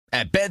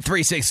At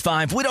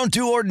Bet365, we don't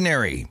do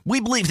ordinary. We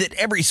believe that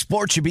every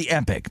sport should be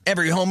epic.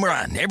 Every home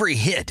run, every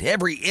hit,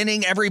 every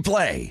inning, every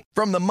play.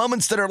 From the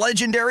moments that are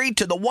legendary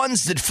to the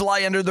ones that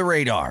fly under the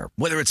radar.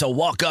 Whether it's a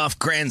walk-off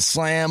grand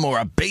slam or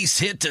a base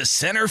hit to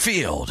center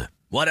field.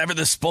 Whatever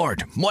the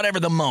sport, whatever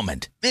the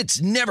moment.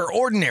 It's never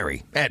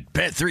ordinary at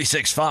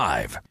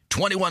Bet365.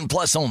 21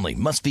 plus only.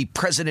 Must be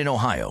present in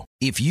Ohio.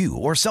 If you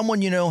or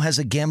someone you know has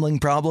a gambling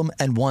problem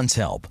and wants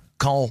help,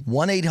 call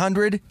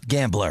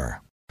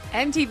 1-800-GAMBLER.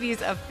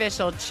 MTV's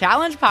official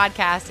Challenge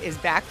podcast is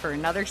back for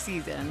another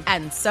season.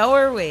 And so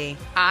are we.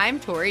 I'm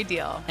Tori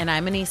Deal. And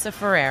I'm Anissa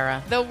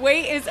Ferreira. The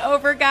wait is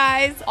over,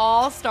 guys.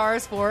 All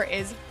Stars 4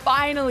 is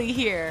finally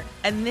here.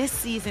 And this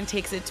season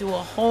takes it to a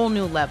whole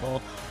new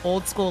level.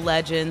 Old school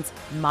legends,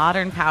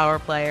 modern power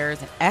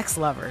players, and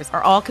ex-lovers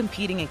are all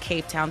competing in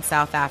Cape Town,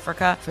 South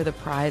Africa for the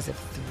prize of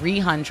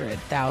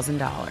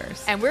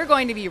 $300,000. And we're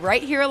going to be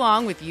right here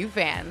along with you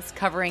fans,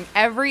 covering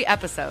every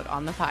episode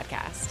on the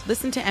podcast.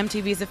 Listen to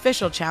MTV's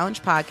official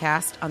Challenge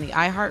podcast on the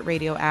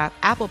iHeartRadio app,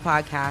 Apple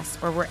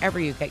Podcasts, or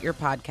wherever you get your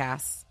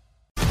podcasts.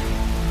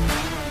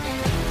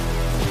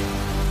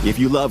 If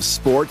you love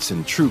sports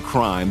and true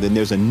crime, then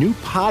there's a new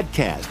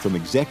podcast from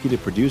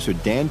executive producer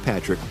Dan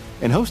Patrick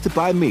and hosted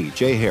by me,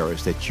 Jay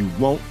Harris, that you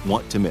won't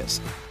want to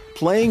miss.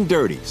 Playing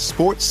Dirty: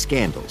 Sports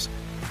Scandals.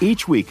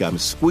 Each week, I'm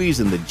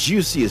squeezing the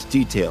juiciest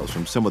details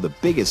from some of the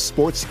biggest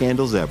sports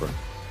scandals ever.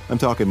 I'm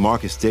talking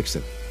Marcus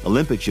Dixon,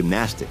 Olympic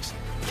gymnastics,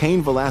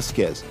 Cain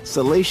Velasquez,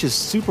 salacious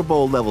Super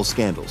Bowl-level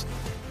scandals.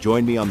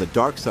 Join me on the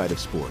dark side of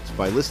sports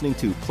by listening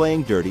to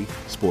Playing Dirty: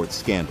 Sports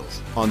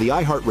Scandals on the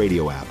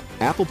iHeartRadio app,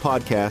 Apple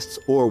Podcasts,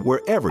 or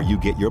wherever you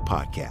get your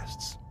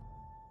podcasts.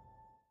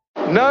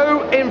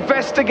 No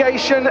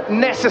investigation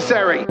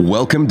necessary.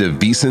 Welcome to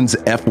VSiN's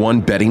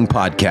F1 Betting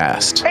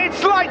Podcast.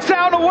 It's lights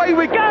out, away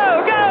we go,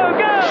 go,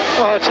 go!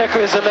 Oh, Checo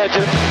is a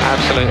legend.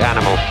 Absolute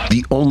animal.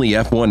 The only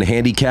F1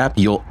 handicap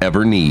you'll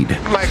ever need.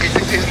 Like it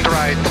isn't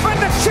right.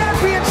 And the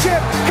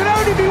championship can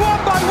only be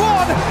won by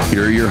one.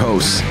 Here are your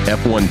hosts,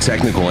 F1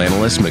 technical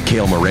analyst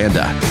Mikhail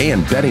Miranda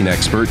and betting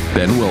expert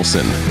Ben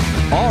Wilson.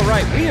 All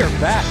right, we are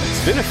back.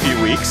 It's been a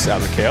few weeks,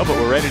 Mikhail, but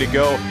we're ready to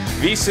go.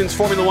 VSiN's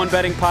Formula One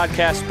Betting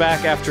Podcast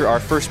back after our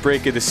first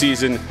break of the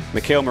season.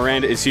 Mikhail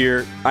Miranda is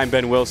here. I'm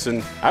Ben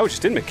Wilson. I was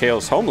just in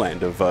Mikhail's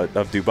homeland of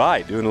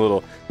Dubai, doing a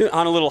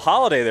little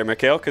holiday there,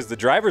 Mikhail, because the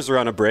drivers are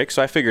on a break,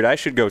 so I figured I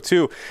should go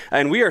too.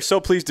 And we are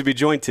so pleased to be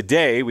joined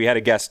today. We had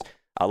a guest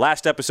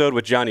last episode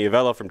with Johnny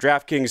Avello from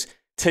DraftKings.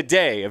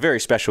 Today, a very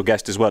special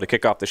guest as well to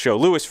kick off the show,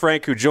 Lewis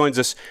Frank, who joins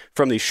us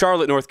from the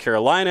Charlotte, North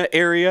Carolina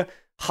area.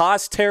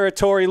 Haas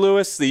territory,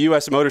 Lewis, the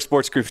U.S.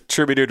 Motorsports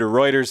contributor to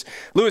Reuters.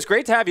 Lewis,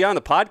 great to have you on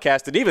the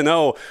podcast. And even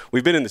though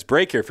we've been in this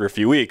break here for a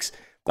few weeks,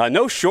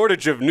 no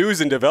shortage of news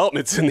and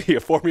developments in the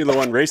Formula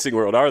One racing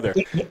world, are there?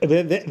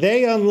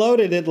 They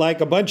unloaded it like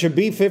a bunch of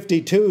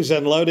B-52s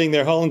unloading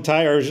their whole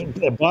entire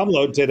bomb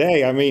load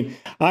today. I mean,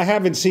 I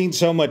haven't seen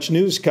so much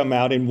news come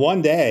out in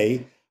one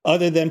day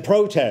other than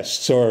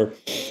protests or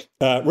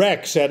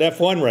wrecks at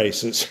F1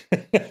 races.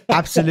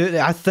 Absolutely.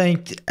 I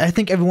think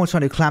everyone's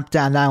trying to clamp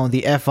down now on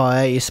the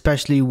FIA,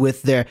 especially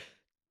with their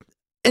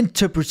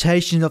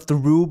interpretation of the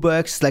rule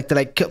books. Like,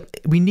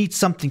 we need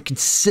something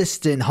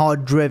consistent,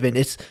 hard driven.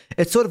 It's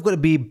sort of got to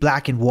be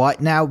black and white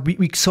now.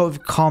 We sort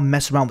of can't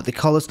mess around with the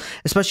colors,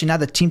 especially now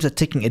that teams are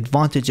taking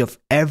advantage of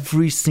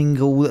every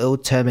single little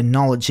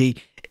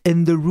terminology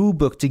in the rule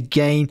book to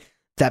gain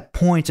that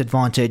point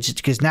advantage,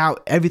 because now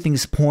everything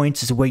is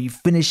points, is where you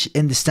finish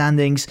in the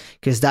standings,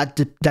 because that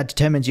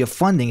determines your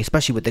funding,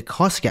 especially with the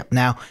cost cap.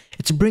 Now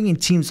it's bringing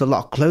teams a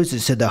lot closer,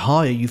 so the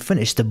higher you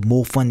finish, the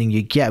more funding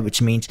you get,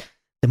 which means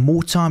the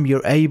more time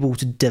you're able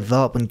to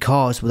develop on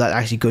cars without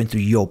actually going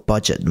through your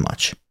budget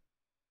much.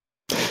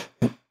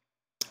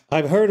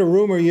 I've heard a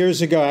rumor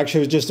years ago,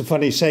 actually it was just a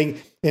funny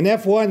saying, in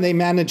F1 they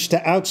managed to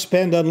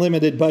outspend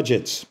unlimited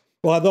budgets.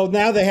 Well, although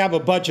now they have a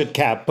budget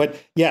cap, but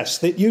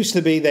yes, it used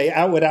to be they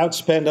would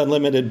outspend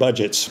unlimited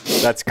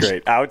budgets. That's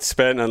great.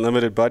 Outspend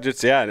unlimited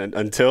budgets. Yeah, and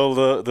until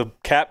the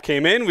cap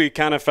came in, we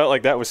kind of felt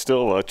like that was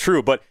still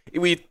true. But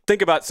we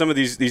think about some of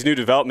these new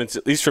developments,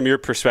 at least from your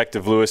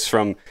perspective, Lewis,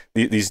 from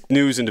these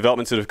news and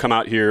developments that have come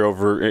out here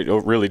over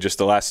really just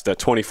the last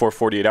 24,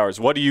 48 hours.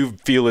 What do you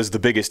feel is the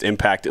biggest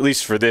impact, at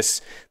least for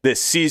this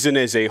season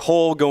as a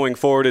whole, going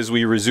forward as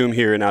we resume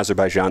here in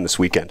Azerbaijan this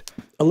weekend?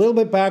 A little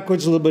bit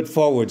backwards, a little bit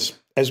forwards.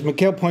 As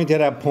Mikhail pointed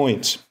out,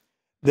 points.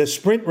 The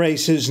sprint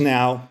races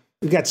now,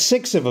 we've got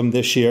 6 of them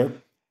this year,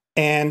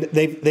 and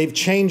they've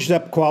changed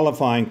up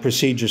qualifying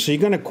procedures. So you're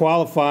going to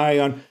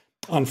qualify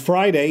on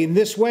Friday. In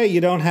this way,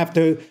 you don't have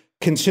to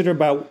consider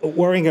about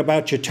worrying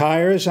about your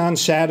tires on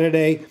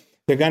Saturday.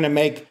 They're going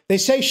to they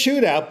say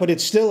shootout, but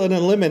it's still an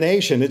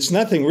elimination. It's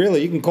nothing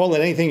really. You can call it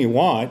anything you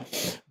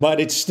want, but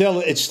it's still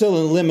an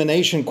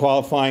elimination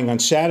qualifying on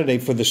Saturday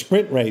for the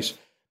sprint race.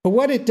 But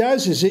what it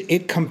does is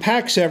it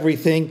compacts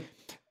everything.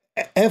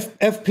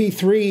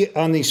 FP3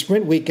 on these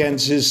sprint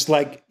weekends is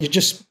like you're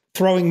just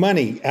throwing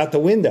money out the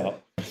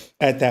window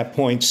at that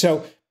point.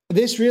 So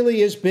this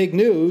really is big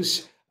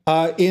news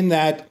in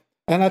that,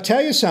 and I'll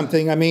tell you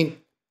something, I mean,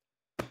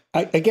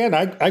 Once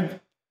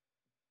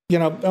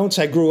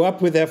I grew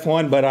up with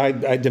F1, but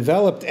I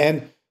developed,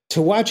 and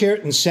to watch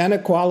Ayrton Senna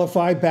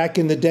qualify back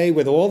in the day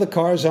with all the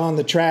cars on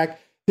the track,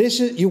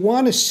 you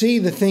want to see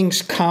the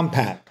things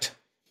compact.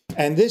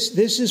 And this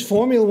is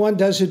Formula One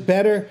does it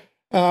better.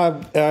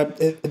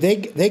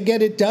 They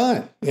get it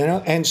done,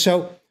 And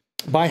so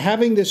by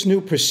having this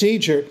new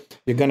procedure,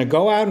 you're going to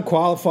go out and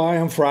qualify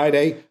on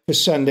Friday for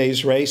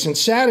Sunday's race, and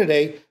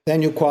Saturday,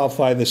 then you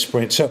qualify the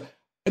sprint. So,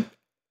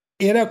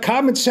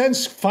 common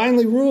sense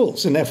finally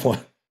rules in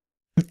F1.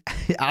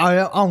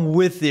 I'm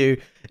with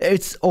you.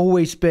 It's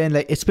always been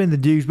it's been the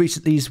news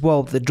recently as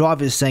well. The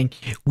drivers saying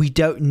we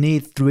don't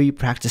need 3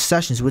 practice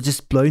sessions. We're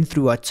just blowing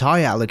through our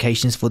tire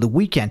allocations for the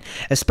weekend,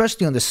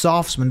 especially on the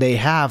softs when they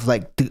have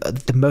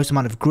the most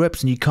amount of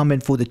grips and you come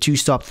in for the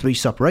 2-stop,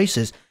 3-stop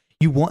races.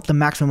 You want the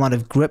maximum amount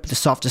of grip, the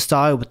softest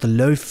tire with the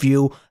low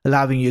fuel,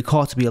 allowing your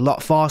car to be a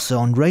lot faster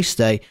on race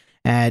day.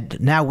 And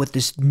now with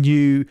this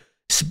new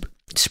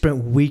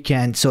sprint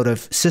weekend sort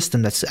of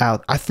system that's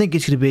out, I think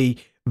it's going to be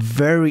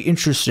very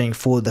interesting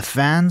for the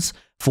fans,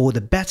 for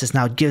the bettors.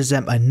 Now it gives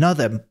them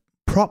another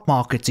prop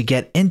market to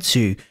get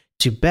into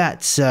to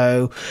bet.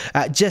 So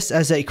just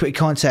as a quick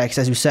context,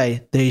 as we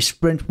say, the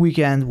sprint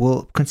weekend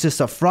will consist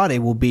of Friday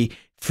will be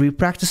free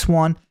practice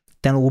 1,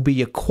 then it will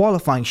be a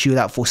qualifying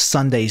shootout for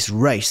Sunday's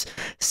race.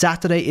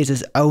 Saturday is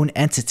its own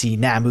entity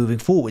now moving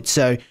forward.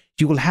 So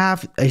you will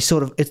have a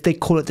sort of, they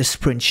call it the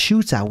sprint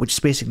shootout, which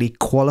is basically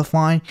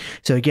qualifying.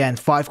 So again,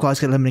 5 cars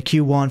get eliminated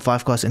in Q1,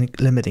 5 cars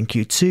eliminated in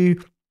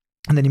Q2,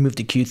 and then you move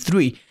to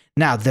Q3.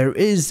 Now, there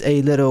is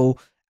a little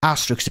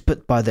asterisk to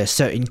put by this.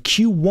 So in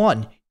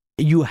Q1,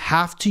 you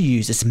have to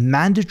use, it's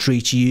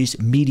mandatory to use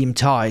medium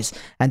tires,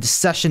 and the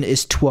session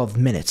is 12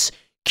 minutes.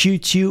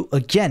 Q2,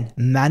 again,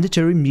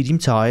 mandatory medium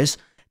tires,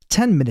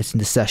 10 minutes in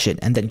the session.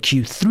 And then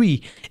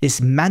Q3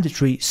 is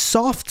mandatory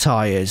soft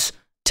tires,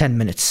 10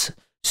 minutes.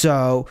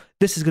 So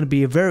this is going to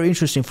be a very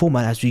interesting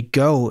format as we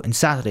go on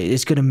Saturday.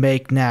 It's going to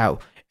make now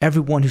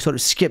everyone who sort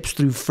of skips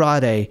through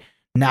Friday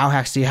now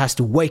actually has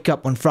to wake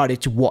up on Friday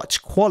to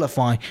watch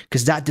qualifying,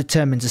 because that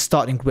determines the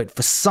starting grid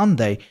for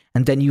Sunday,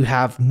 and then you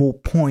have more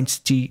points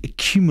to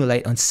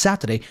accumulate on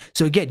Saturday.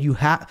 So again,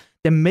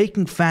 they're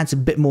making fans a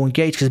bit more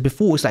engaged, because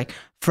before it's like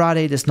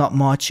Friday, there's not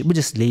much, we're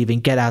just leaving,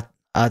 get out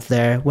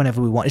there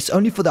whenever we want. It's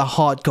only for the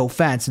hardcore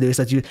fans. So there's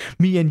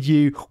me and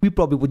you, we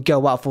probably would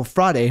go out for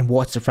Friday and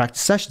watch the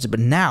practice sessions, but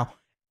now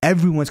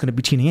everyone's going to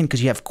be tuning in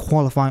because you have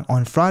qualifying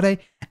on Friday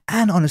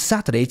and on a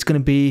Saturday. It's going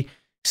to be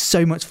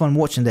so much fun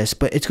watching this,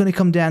 but it's going to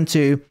come down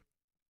to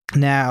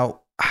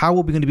now how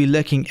are we going to be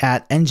looking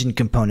at engine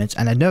components.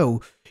 And I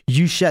know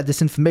you shared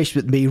this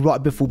information with me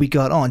right before we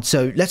got on,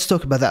 so let's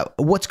talk about that.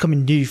 What's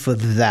coming new for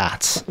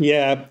that?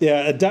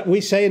 Yeah. We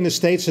say in the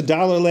States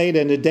 $1 late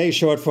and a day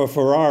short for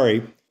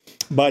Ferrari,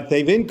 but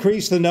they've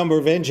increased the number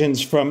of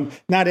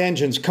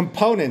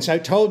components. I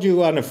told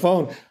you on the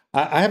phone,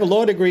 I have a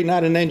law degree,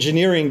 not an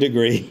engineering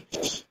degree,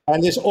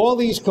 and there's all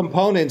these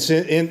components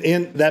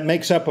in that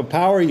makes up a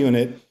power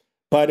unit.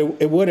 But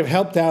it would have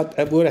helped out.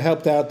 It would have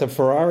helped out the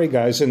Ferrari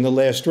guys in the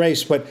last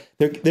race. But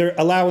they're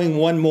allowing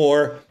one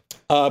more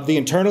of the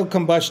internal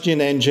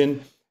combustion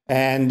engine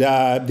and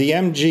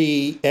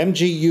the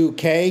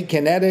MGU-K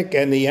kinetic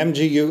and the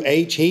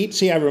MGU-H heat.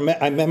 See,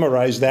 I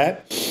memorized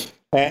that.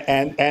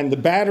 And the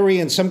battery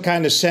and some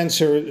kind of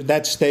sensor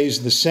that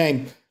stays the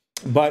same.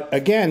 But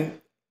again,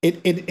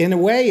 it in a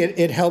way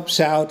it helps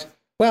out.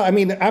 Well, I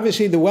mean,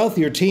 obviously the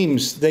wealthier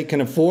teams, they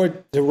can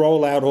afford to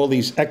roll out all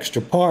these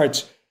extra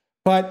parts.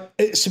 But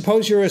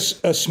suppose you're a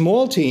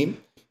small team,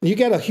 you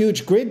get a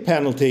huge grid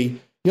penalty,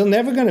 you're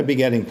never going to be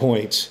getting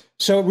points.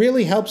 So it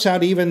really helps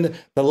out even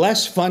the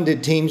less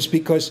funded teams,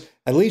 because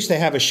at least they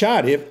have a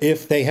shot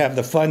if they have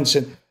the funds.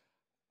 And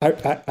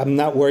I'm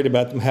not worried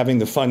about them having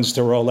the funds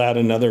to roll out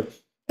another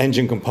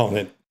engine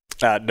component.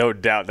 No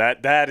doubt.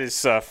 That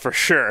is for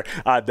sure.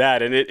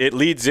 And it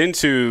leads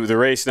into the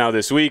race now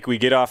this week. We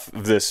get off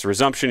of this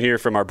resumption here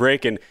from our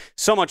break, and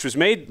so much was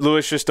made,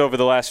 Lewis, just over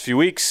the last few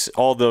weeks.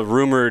 All the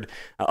rumored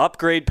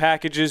upgrade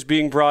packages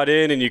being brought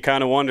in, and you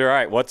kind of wonder, all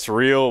right, what's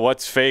real,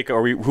 what's fake?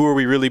 Who are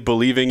we really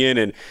believing in?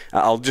 And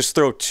I'll just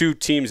throw 2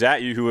 teams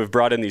at you who have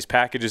brought in these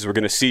packages. We're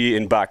going to see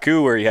in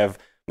Baku, where you have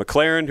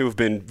Mclaren, who have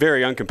been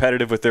very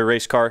uncompetitive with their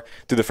race car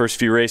through the first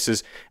few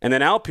races, and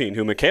then Alpine,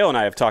 who Mikhail and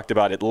I have talked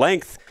about at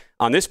length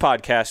on this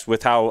podcast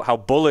with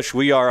how bullish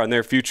we are on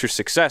their future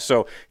success.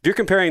 So if you're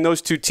comparing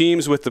those 2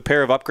 teams with the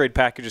pair of upgrade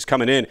packages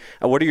coming in,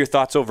 what are your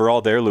thoughts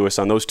overall there, Lewis,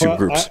 on those 2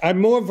 groups?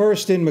 I'm more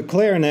versed in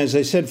McLaren, as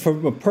I said,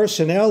 from a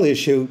personnel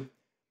issue.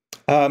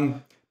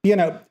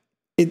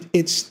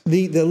 It's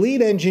the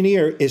lead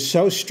engineer is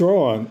so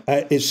strong,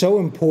 is so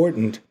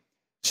important.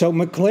 So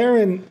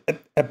McLaren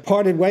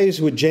parted ways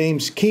with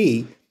James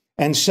Key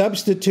and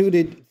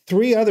substituted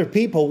 3 other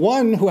people,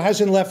 one who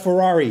hasn't left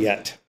Ferrari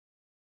yet.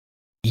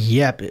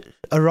 Yep,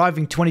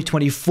 arriving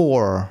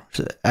 2024,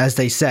 as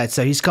they said.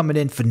 So he's coming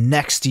in for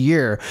next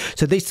year.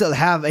 So they still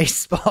have a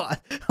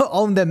spot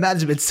on their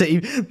management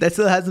team that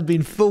still hasn't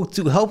been filled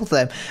to help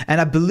them.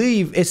 And I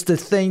believe it's the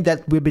thing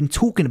that we've been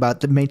talking about,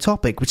 the main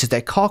topic, which is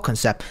their car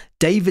concept.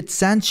 David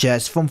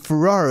Sanchez from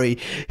Ferrari,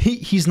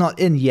 he's not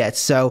in yet.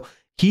 So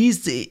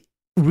he's the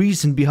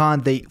reason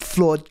behind the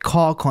flawed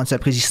car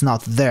concept because he's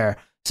not there.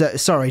 So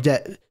sorry,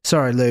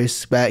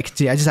 Lewis, but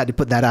continue. I just had to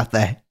put that out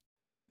there.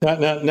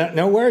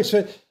 No worries.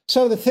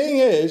 So the thing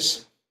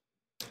is,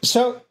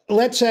 so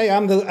let's say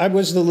I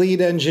was the lead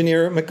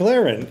engineer at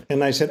McLaren,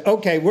 and I said,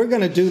 okay, we're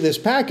going to do this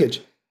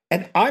package,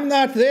 and I'm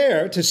not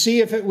there to see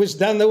if it was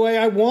done the way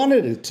I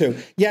wanted it to.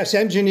 Yes,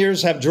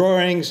 engineers have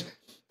drawings,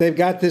 they've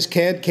got this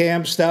CAD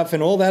CAM stuff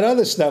and all that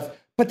other stuff,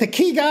 but the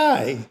key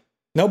guy,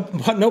 no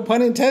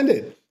pun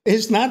intended,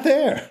 is not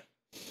there.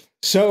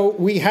 So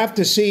we have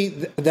to see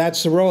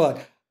that's the rollout.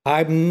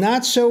 I'm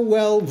not so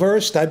well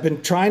versed. I've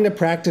been trying to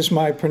practice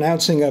my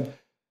pronouncing of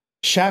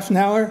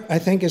Schaffnauer, I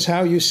think is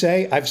how you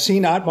say. I've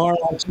seen Otmar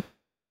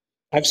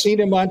I've seen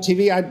him on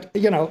TV.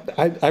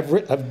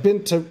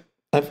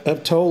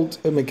 I've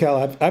told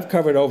Mikel, I've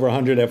covered over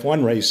 100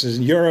 F1 races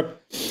in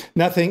Europe,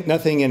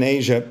 nothing in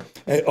Asia.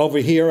 Over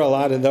here, a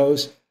lot of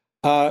those.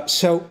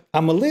 So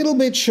I'm a little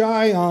bit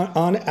shy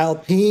on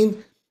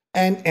Alpine,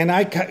 and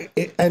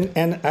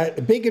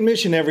big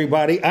admission,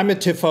 everybody. I'm a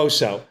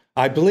tifoso.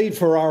 I bleed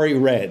Ferrari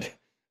red.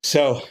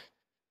 So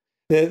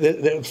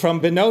from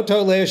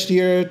Binotto last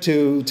year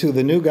to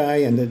the new guy,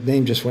 and the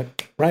name just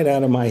went right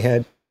out of my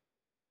head.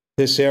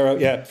 This arrow,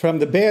 yeah, from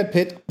the bad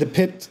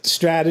pit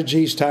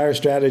strategies, tire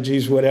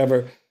strategies,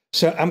 whatever.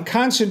 So I'm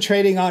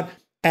concentrating on,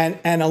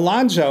 and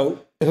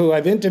Alonso, who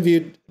I've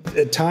interviewed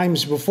at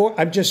times before,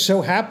 I'm just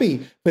so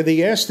happy for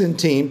the Aston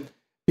team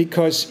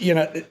because,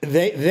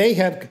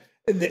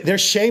 they're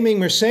shaming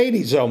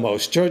Mercedes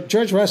almost.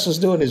 George Russell's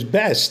doing his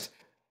best.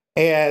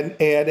 And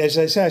as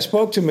I said, I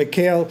spoke to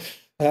Mikel.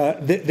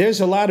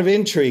 There's a lot of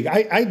intrigue.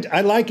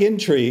 I like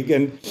intrigue,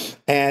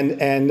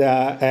 and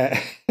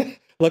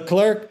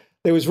Leclerc.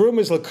 There was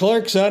rumors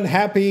Leclerc's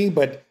unhappy,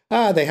 but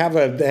they have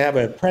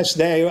a press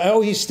day. Oh,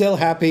 he's still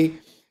happy.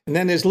 And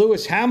then there's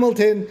Lewis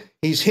Hamilton.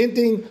 He's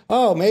hinting,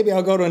 oh, maybe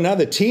I'll go to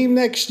another team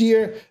next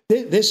year.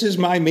 This is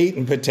my meat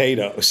and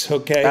potatoes.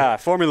 Okay.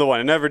 Formula One,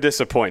 it never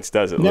disappoints,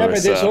 does it? Never.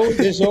 Lewis?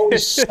 There's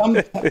always some.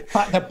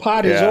 The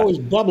pot is always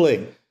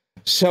bubbling.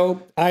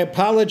 So I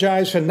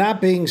apologize for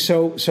not being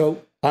so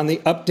on the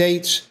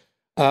updates.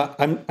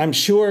 I'm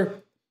sure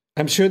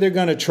they're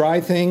going to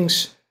try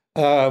things,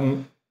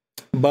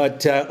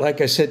 but like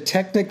I said,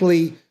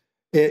 technically,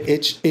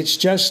 it's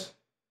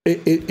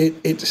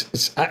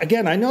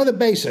again. I know the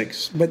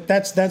basics, but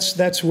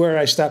that's where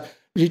I stop.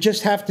 You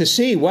just have to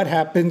see what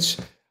happens.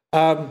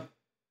 I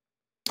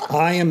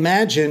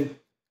imagine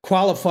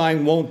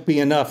qualifying won't be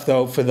enough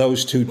though for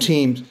those two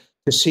teams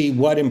to see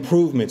what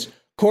improvements. Of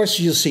course,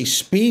 you'll see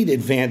speed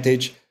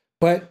advantage,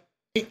 but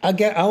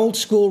again, old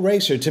school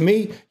racer. To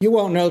me, you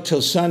won't know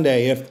till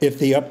Sunday if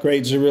the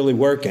upgrades are really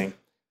working.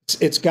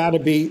 It's got to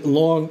be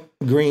long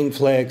green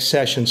flag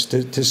sessions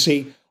to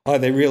see are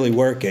they really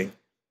working.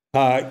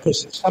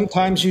 Because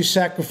sometimes you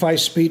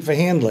sacrifice speed for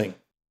handling.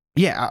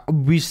 Yeah,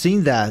 we've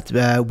seen that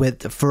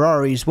with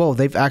Ferrari as well.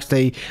 They've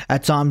actually,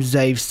 at times,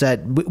 they've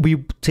said,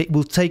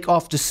 we'll take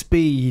off the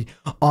speed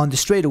on the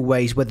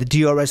straightaways where the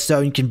DRS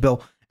zone can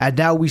build. And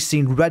now we've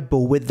seen Red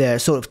Bull with their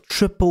sort of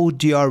triple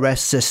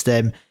DRS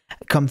system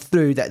come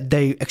through that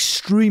they're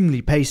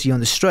extremely pacey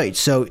on the straight.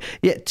 So,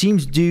 yeah,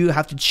 teams do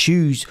have to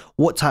choose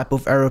what type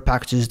of aero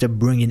packages they're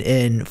bringing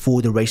in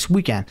for the race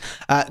weekend.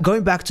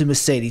 Going back to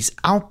Mercedes,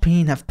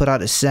 Alpine have put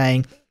out a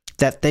saying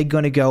that they're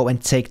going to go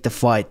and take the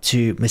fight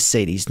to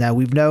Mercedes. Now,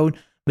 we've known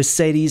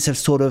Mercedes have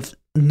sort of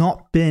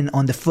not been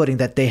on the footing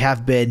that they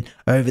have been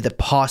over the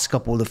past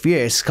couple of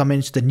years. Coming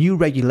into the new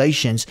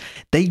regulations,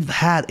 they've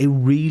had a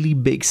really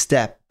big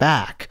step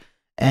back.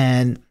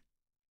 And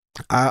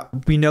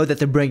we know that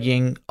they're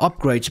bringing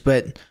upgrades,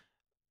 but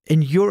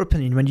in your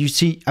opinion, when you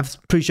see, I'm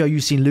pretty sure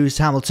you've seen Lewis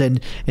Hamilton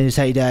in his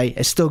heyday,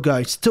 it's still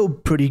going, still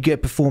pretty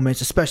good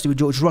performance, especially with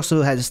George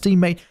Russell as his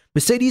teammate.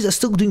 Mercedes are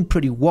still doing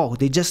pretty well.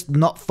 They're just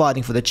not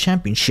fighting for the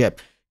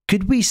championship.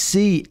 Could we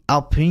see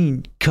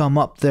Alpine come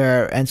up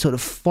there and sort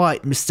of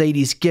fight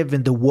Mercedes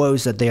given the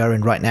woes that they are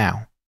in right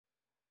now?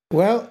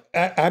 Well,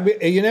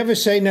 you never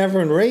say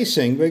never in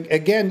racing. But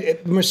again,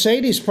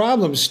 Mercedes'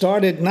 problems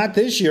started not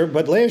this year,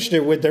 but last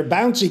year with their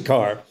bouncy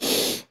car.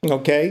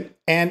 Okay.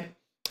 And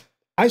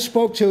I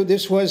spoke to,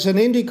 this was an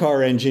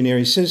IndyCar engineer.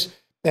 He says,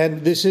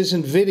 and this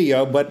isn't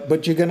video,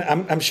 but you're going to,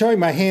 I'm showing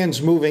my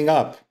hands moving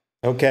up.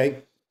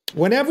 Okay.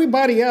 When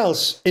everybody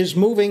else is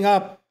moving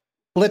up,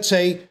 let's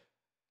say,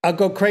 I'll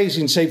go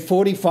crazy and say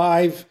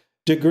 45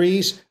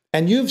 degrees,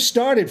 and you've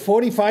started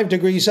 45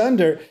 degrees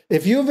under.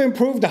 If you've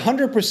improved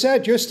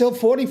 100%, you're still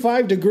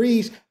 45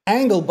 degrees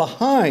angle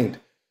behind.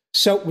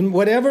 So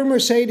whatever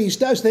Mercedes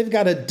does, they've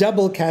got to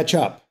double catch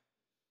up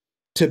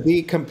to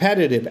be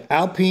competitive.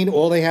 Alpine,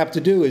 all they have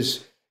to do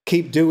is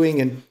keep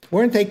doing. And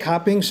weren't they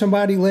copying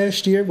somebody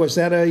last year? Was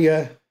that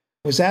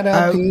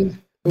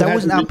Alpine? That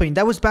wasn't Alpine.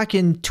 That was back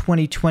in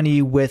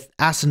 2020 with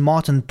Aston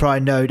Martin,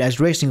 probably known as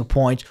Racing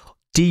Point,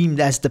 deemed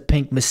as the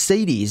pink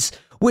Mercedes,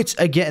 which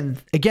again,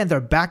 they're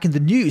back in the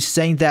news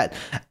saying that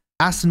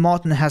Aston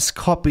Martin has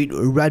copied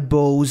Red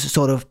Bull's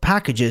sort of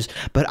packages.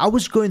 But I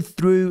was going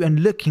through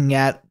and looking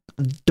at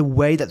the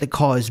way that the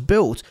car is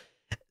built.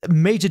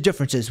 Major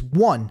differences.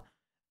 One,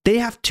 they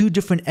have two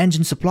different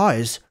engine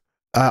suppliers.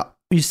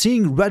 You're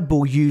seeing Red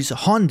Bull use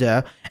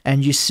Honda,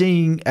 and you're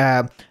seeing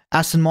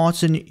Aston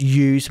Martin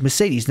use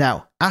Mercedes.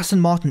 Now,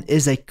 Aston Martin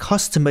is a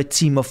customer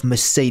team of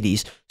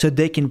Mercedes, so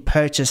they can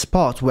purchase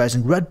parts, whereas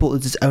in Red Bull,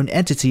 it's its own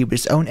entity with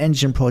its own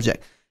engine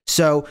project.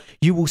 So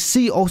you will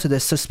see also the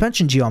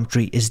suspension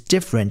geometry is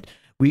different.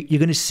 You're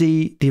going to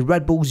see the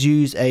Red Bulls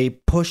use a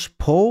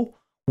push-pull,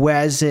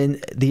 whereas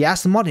in the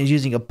Aston Martin is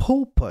using a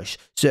pull-push.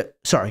 So,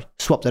 sorry,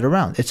 swap that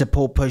around. It's a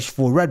pull-push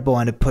for Red Bull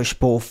and a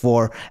push-pull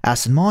for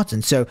Aston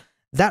Martin. So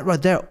that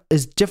right there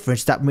is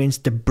different. That means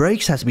the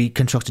brakes has to be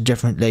constructed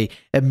differently.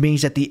 It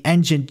means that the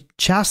engine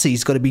chassis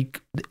is going to be,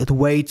 the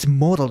way it's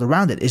modeled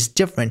around it is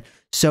different.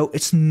 So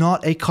it's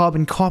not a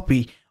carbon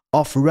copy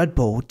of Red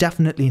Bull.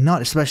 Definitely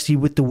not, especially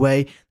with the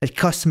way that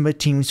customer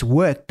teams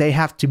work. They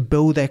have to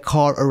build their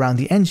car around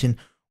the engine,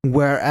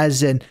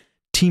 whereas in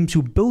teams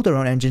who build their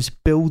own engines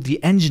build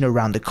the engine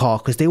around the car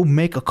because they will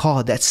make a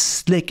car that's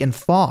slick and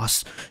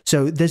fast.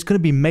 So there's going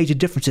to be major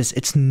differences.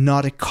 It's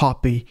not a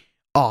copy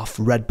of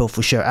Red Bull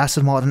for sure.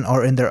 Aston Martin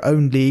are in their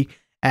own league,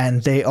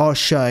 and they are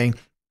showing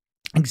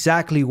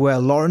exactly where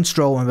Lawrence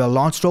Stroll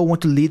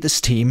want to lead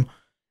this team.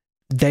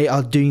 They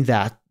are doing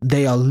that.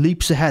 They are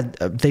leaps ahead.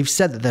 They've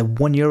said that they're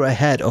 1 year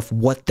ahead of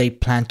what they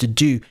plan to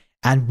do,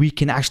 and we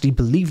can actually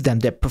believe them.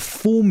 They're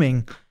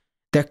performing.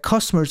 They're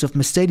customers of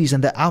Mercedes,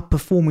 and they're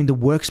outperforming the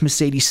works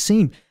Mercedes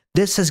team.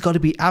 This has got to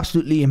be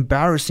absolutely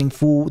embarrassing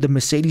for the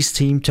Mercedes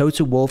team,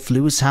 Toto Wolff,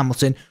 Lewis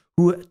Hamilton,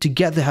 who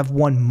together have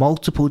won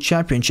multiple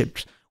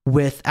championships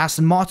with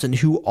Aston Martin,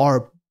 who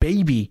are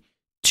baby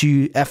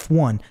to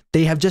F1.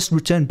 They have just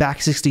returned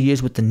back 60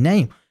 years with the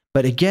name.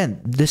 But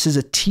again, this is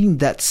a team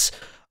that's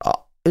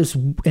is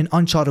in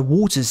uncharted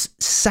waters,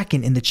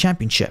 second in the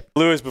championship.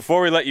 Lewis,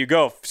 before we let you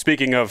go,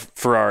 speaking of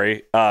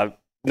Ferrari,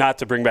 not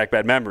to bring back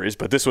bad memories,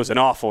 but this was an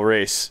awful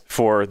race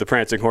for the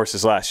Prancing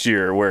Horses last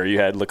year, where you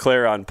had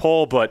Leclerc on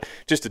pole, but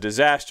just a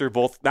disaster.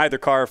 Neither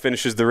car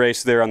finishes the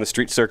race there on the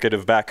street circuit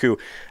of Baku,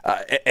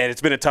 and it's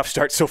been a tough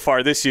start so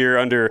far this year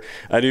under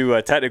a new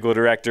technical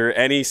director.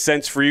 Any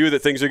sense for you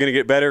that things are going to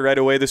get better right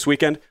away this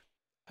weekend?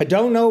 I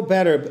don't know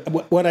better.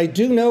 What I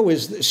do know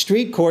is that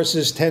street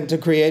courses tend to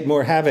create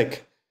more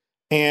havoc,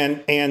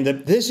 and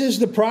this is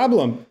the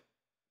problem.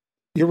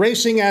 You're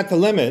racing at the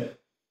limit.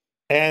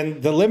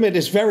 And the limit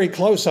is very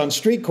close on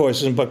street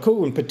courses, in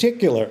Baku in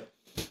particular.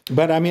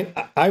 But I mean,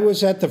 I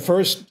was at the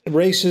first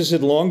races at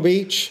Long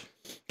Beach.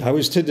 I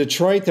was to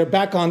Detroit. They're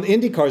back on,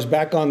 IndyCar's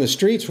back on the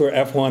streets where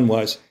F1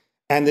 was.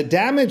 And the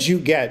damage you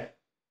get,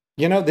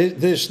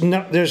 there's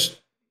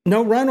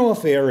no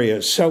runoff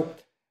areas. So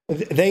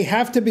they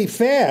have to be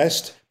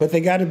fast, but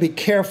they got to be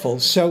careful.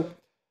 So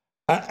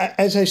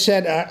as I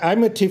said,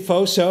 I'm a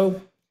tifoso.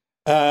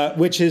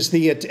 Which is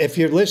if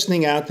you're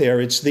listening out there,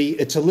 it's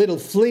a little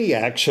flea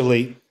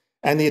actually.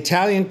 And the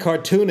Italian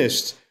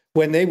cartoonists,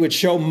 when they would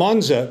show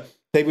Monza,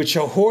 they would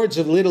show hordes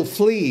of little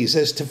fleas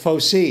as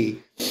tifosi.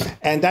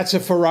 And that's a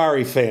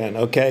Ferrari fan,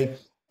 okay?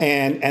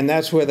 And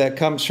that's where that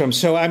comes from.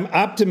 So I'm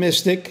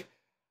optimistic.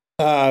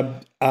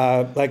 Like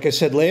I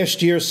said,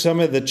 last year, some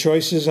of the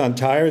choices on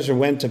tires or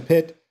when to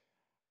pit.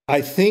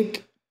 I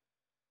think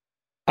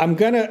I'm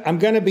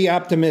gonna be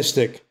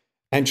optimistic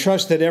and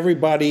trust that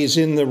everybody is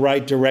in the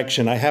right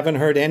direction. I haven't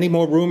heard any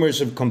more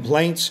rumors of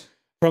complaints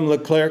from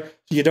Leclerc.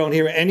 You don't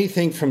hear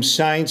anything from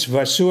Sainz.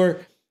 Vasseur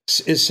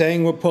is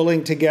saying we're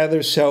pulling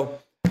together. So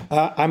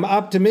I'm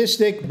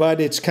optimistic, but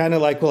it's kind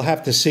of like we'll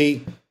have to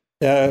see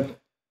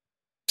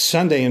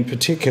Sunday in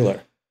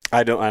particular.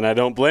 I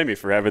don't blame you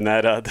for having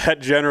that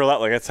general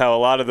outlook. That's how a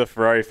lot of the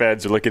Ferrari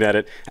fans are looking at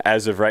it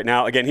as of right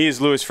now. Again, he is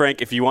Louis Frank.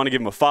 If you want to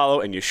give him a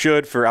follow, and you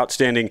should, for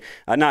outstanding,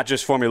 not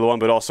just Formula One,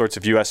 but all sorts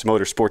of U.S.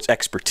 motorsports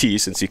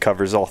expertise, since he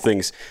covers all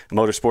things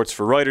motorsports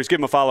for Reuters. Give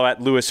him a follow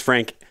at Louis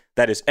Frank.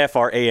 That is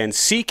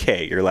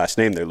Franck, your last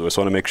name there, Louis.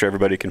 I want to make sure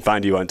everybody can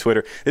find you on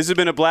Twitter. This has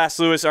been a blast,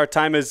 Louis. Our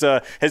time has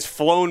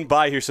flown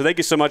by here, so thank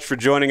you so much for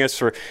joining us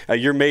for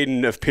your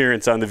maiden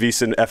appearance on the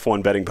VSiN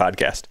F1 Betting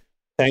Podcast.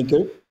 Thank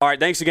you. All right,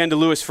 thanks again to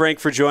Louis Frank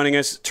for joining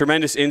us.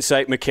 Tremendous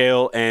insight,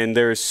 Mikhail, and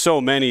there's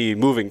so many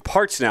moving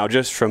parts now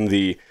just from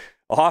the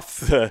off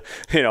the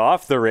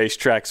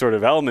racetrack sort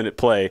of element at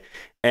play.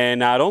 And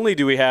not only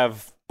do we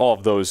have all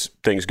of those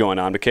things going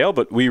on, Mikhail,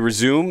 but we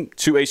resume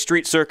to a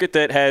street circuit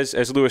that has,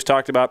 as Louis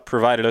talked about,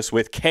 provided us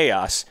with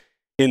chaos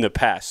in the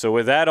past. So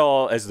with that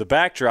all as the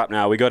backdrop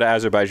now, we go to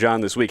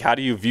Azerbaijan this week. How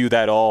do you view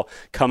that all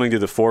coming to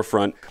the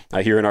forefront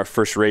here in our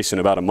first race in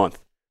about a month?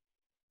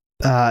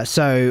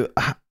 So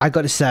I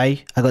got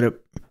to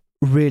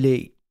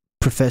really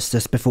preface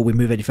this before we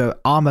move any further.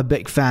 I'm a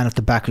big fan of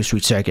the Baku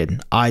Street Circuit.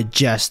 I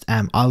just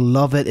am. I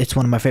love it. It's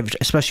one of my favorites,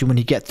 especially when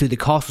you get through the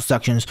castle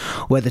sections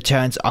where the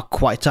turns are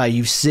quite tight.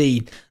 You've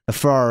seen the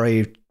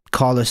Ferrari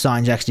Carlos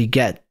Sainz actually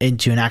get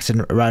into an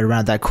accident right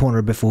around that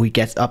corner before he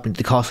gets up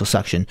into the castle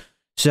section.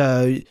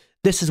 So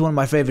this is one of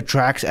my favorite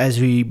tracks as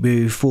we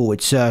move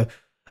forward. So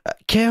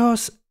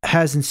chaos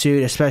has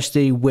ensued,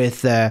 especially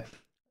with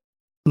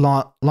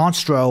Lance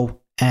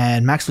Stroll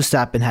and Max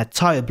Verstappen had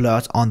tire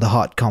blowouts on the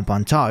hard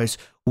compound tires,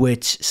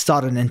 which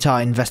started an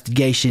entire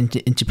investigation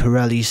into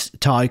Pirelli's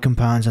tire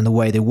compounds and the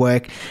way they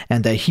work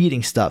and their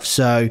heating stuff.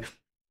 So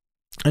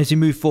as you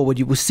move forward,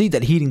 you will see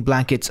that heating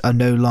blankets are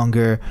no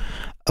longer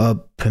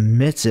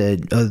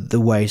permitted the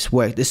way it's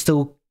worked. They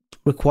still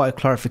require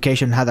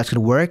clarification on how that's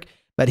going to work,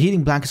 but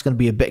heating blankets is going to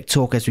be a big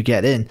talk as we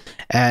get in.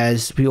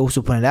 As we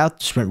also pointed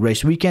out, sprint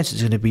race weekends,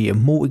 there's going to be a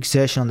more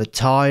exertion on the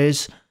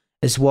tires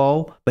as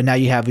well, but now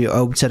you have your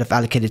own set of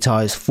allocated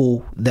tires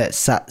for that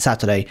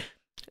Saturday.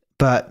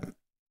 But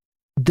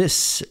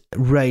this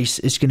race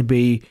is going to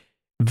be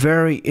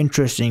very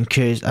interesting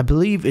because I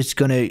believe it's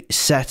going to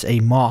set a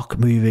mark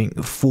moving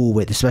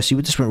forward, especially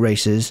with the sprint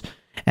races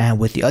and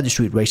with the other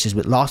street races,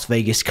 with Las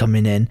Vegas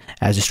coming in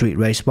as a street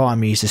race,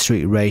 Miami is a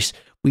street race.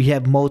 We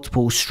have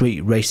multiple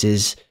street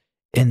races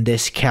in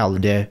this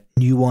calendar,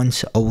 new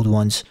ones, old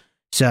ones.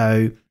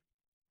 So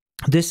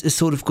this is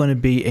sort of going to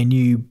be a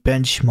new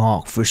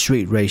benchmark for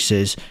street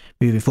races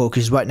moving forward,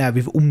 because right now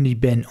we've only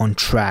been on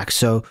track.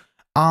 So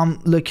I'm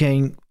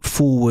looking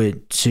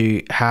forward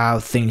to how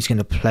things are going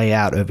to play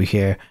out over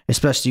here,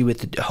 especially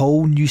with the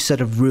whole new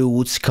set of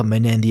rules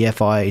coming in. The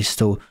FIA is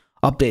still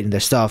updating their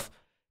stuff.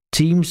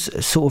 Teams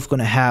are sort of going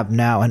to have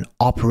now an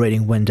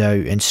operating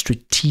window and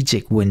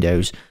strategic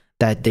windows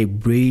that they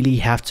really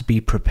have to be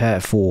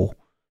prepared for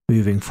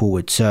moving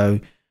forward. So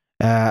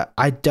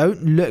I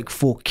don't look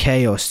for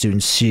chaos to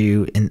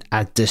ensue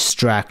at this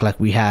track like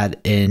we had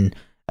in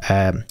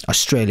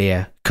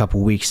Australia a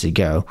couple weeks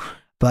ago.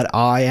 But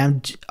I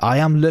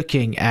am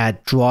looking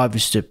at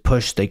drivers to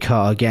push their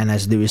car again,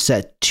 as Lewis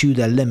said, to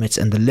their limits,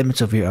 and the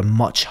limits of here are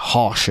much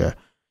harsher.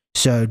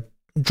 So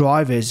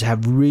drivers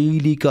have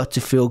really got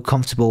to feel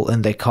comfortable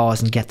in their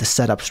cars and get the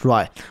setups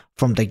right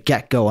from the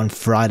get-go on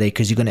Friday,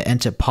 because you're going to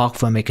enter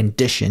park-friendly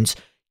conditions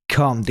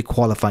come the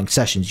qualifying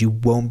sessions. You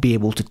won't be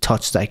able to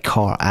touch that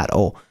car at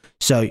all.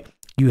 So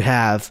you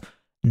have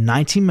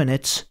 90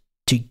 minutes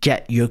to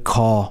get your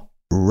car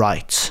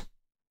right.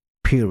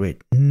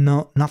 Period.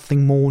 No,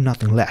 nothing more,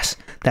 nothing less.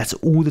 That's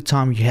all the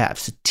time you have.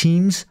 So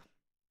teams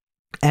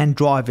and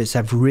drivers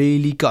have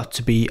really got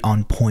to be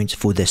on point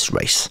for this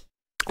race.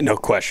 No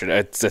question.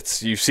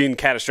 It's you've seen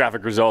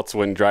catastrophic results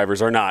when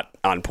drivers are not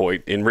on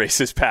point in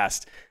races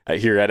past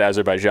here at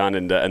Azerbaijan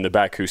and the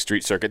Baku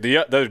street circuit. The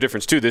other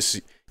difference too, this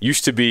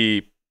used to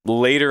be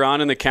later on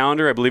in the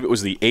calendar. I believe it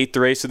was the 8th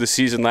race of the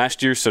season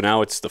last year, so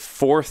now it's the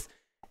 4th.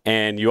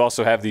 And you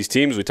also have these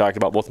teams, we talked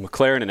about both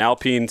Mclaren and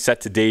Alpine,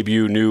 set to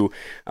debut new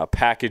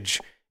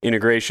package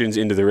integrations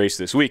into the race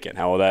this weekend.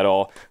 How will that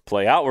all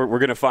play out? We're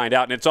going to find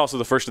out. And it's also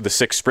the first of the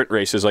 6 sprint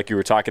races like you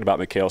were talking about,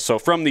 Mikhail. So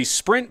from the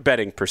sprint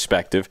betting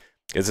perspective,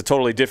 it's a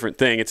totally different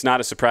thing. It's not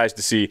a surprise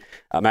to see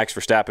Max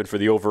Verstappen for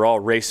the overall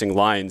racing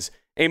lines,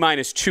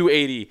 A-minus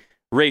 280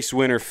 race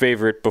winner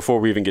favorite before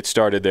we even get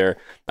started there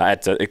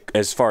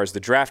as far as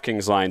the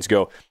DraftKings lines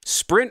go.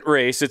 Sprint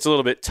race, it's a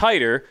little bit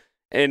tighter.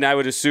 And I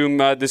would assume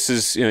this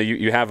is,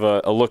 you have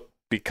a look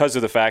because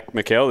of the fact,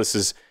 Mikhail, this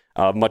is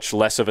much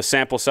less of a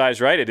sample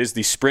size, right? It is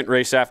the sprint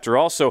race after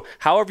all. So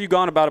how have you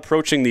gone about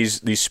approaching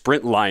these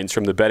sprint lines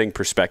from the betting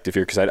perspective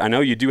here? Because I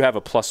know you do have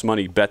a plus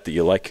money bet that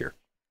you like here.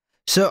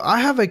 So I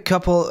have a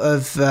couple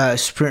of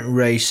sprint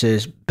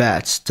races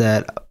bets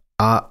that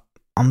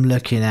I'm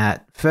looking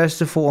at.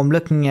 First of all, I'm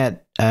looking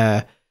at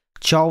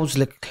Charles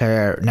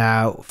Leclerc.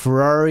 Now,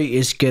 Ferrari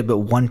is good at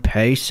one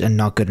pace and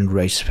not good in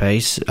race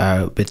pace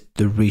with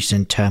the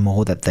recent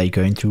turmoil that they're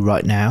going through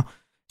right now.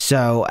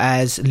 So,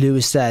 as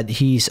Lewis said,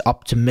 he's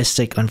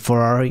optimistic on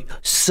Ferrari.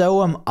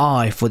 So am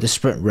I for the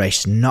sprint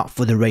race, not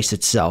for the race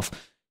itself.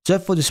 So,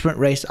 for the sprint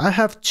race, I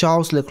have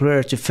Charles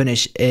Leclerc to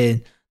finish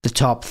in the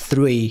top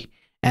 3,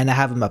 and I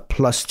have him at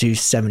plus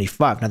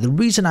 275. Now, the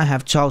reason I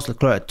have Charles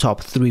Leclerc at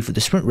top 3 for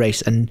the sprint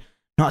race and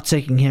not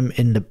taking him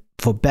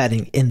for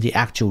betting in the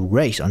actual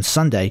race on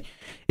Sunday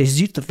is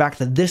due to the fact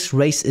that this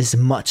race is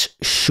much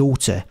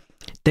shorter.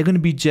 They're going to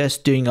be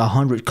just doing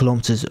 100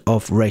 kilometers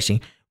of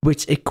racing,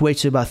 which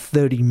equates to about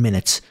 30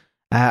 minutes.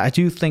 I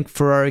do think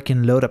Ferrari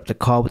can load up the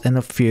car with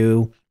enough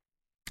fuel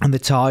and the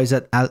tires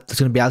that's going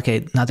to be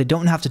allocated. Now, they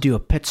don't have to do a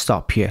pit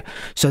stop here,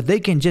 so they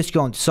can just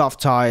go on soft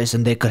tires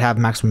and they could have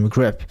maximum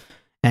grip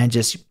and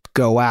just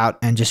go out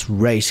and just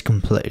race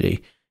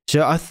completely.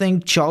 So I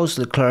think Charles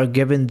Leclerc,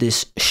 given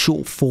this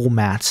short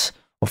format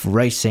of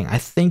racing, I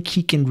think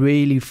he can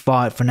really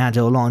fight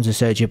Fernando Alonso,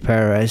 Sergio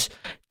Perez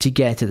to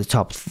get to the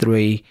top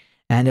 3.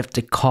 And if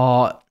the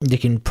car, they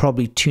can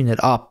probably tune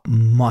it up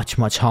much,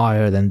 much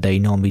higher than they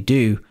normally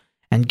do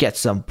and get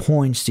some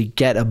points to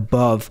get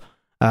above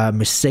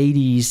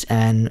Mercedes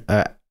and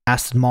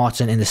Aston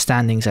Martin in the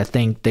standings. I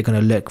think they're going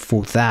to look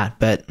for that.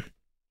 But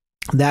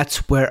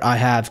that's where I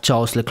have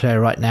Charles Leclerc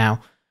right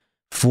now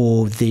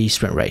for the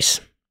sprint race.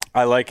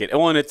 I like it.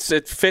 And it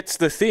fits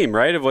the theme,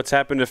 right, of what's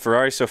happened to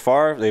Ferrari so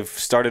far. They've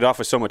started off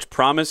with so much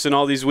promise in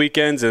all these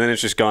weekends, and then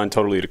it's just gone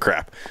totally to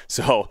crap.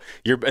 So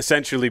you're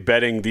essentially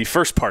betting the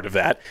first part of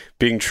that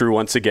being true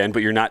once again,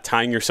 but you're not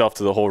tying yourself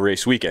to the whole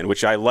race weekend,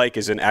 which I like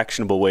is an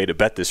actionable way to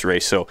bet this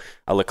race. So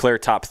a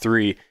Leclerc top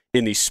 3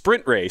 in the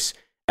sprint race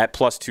at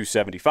plus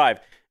 275.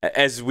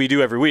 As we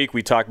do every week,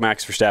 we talk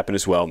Max Verstappen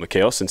as well,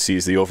 Mikhail, since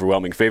he's the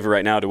overwhelming favorite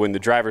right now to win the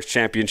Drivers'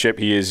 Championship.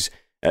 He is,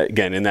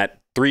 again, in that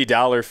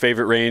 $3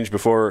 favorite range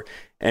before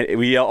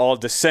we all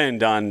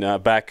descend on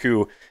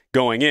Baku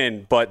going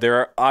in. But there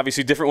are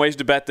obviously different ways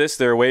to bet this.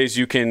 There are ways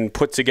you can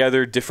put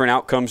together different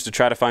outcomes to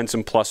try to find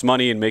some plus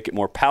money and make it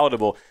more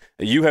palatable.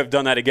 You have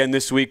done that again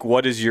this week.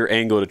 What is your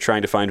angle to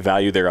trying to find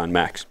value there on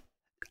Max?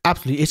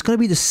 Absolutely. It's going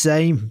to be the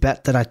same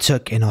bet that I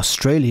took in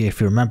Australia.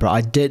 If you remember, I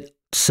did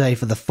say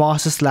for the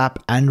fastest lap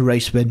and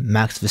race win,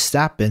 Max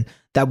Verstappen,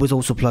 that was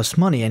also plus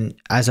money. And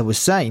as I was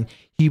saying,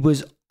 he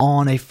was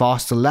on a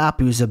faster lap.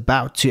 He was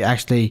about to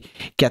actually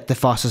get the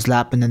fastest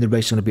lap, and then the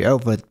race was going to be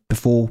over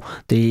before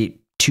the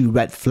 2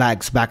 red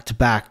flags back to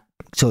back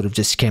sort of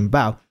just came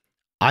about.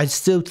 I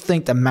still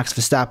think that Max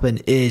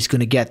Verstappen is going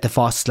to get the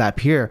fastest lap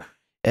here.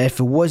 If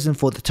it wasn't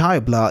for the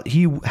tire blowout,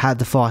 he had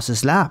the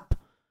fastest lap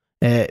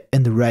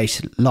in the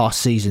race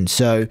last season.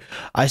 So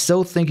I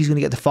still think he's going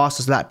to get the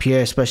fastest lap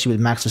here, especially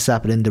with Max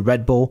Verstappen in the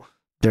Red Bull.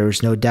 There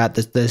is no doubt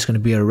that there's going to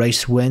be a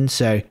race win.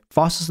 So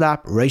fastest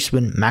lap, race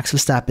win, Max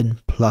Verstappen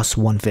plus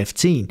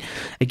 115.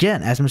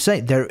 Again, as I'm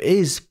saying, there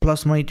is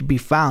plus money to be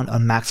found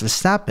on Max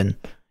Verstappen.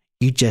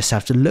 You just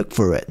have to look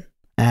for it.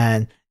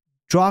 And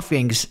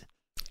DraftKings,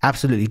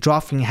 absolutely,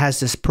 DraftKings has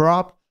this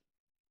prop.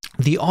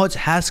 The odds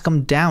has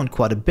come down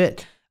quite a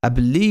bit. I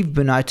believe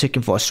when I took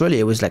him for Australia,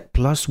 it was like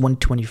plus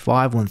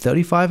 125,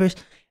 135.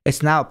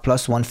 It's now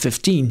plus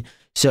 115.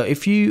 So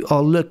if you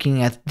are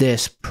looking at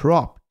this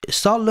prop,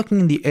 start looking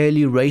in the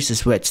early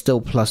races where it's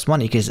still plus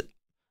money, because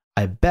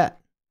I bet,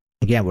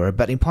 again, we're a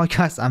betting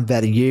podcast, I'm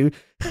betting you,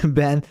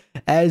 Ben,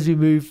 as we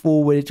move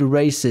forward into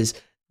races,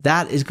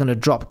 that is going to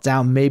drop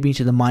down maybe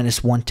into the minus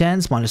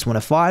 110s, minus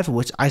 105,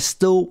 which I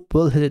still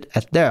will hit it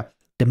at there.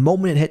 The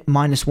moment it hit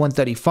minus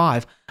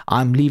 135,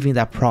 I'm leaving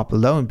that prop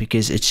alone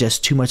because it's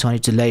just too much on a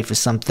delay for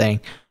something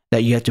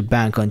that you have to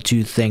bank on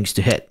 2 things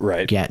to hit.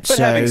 Right. Again. But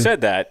having said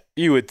that,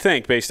 you would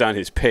think, based on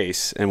his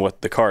pace and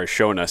what the car has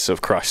shown us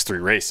across 3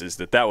 races,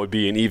 that would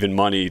be an even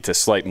money to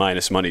slight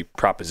minus money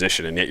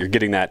proposition, and yet you're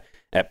getting that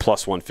at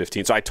plus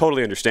 115. So I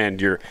totally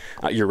understand your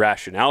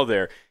rationale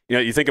there. You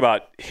know, you think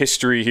about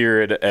history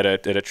here at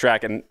a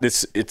track, and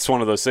it's one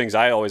of those things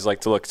I always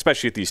like to look,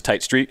 especially at these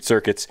tight street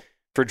circuits,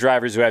 for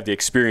drivers who have the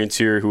experience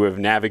here, who have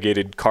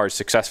navigated cars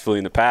successfully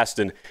in the past.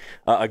 And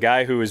a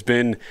guy who has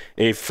been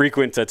a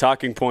frequent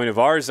talking point of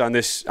ours on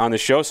this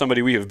show,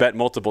 somebody we have bet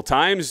multiple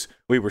times.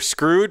 We were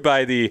screwed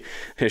by the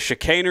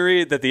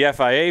chicanery that the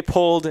FIA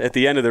pulled at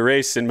the end of the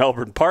race in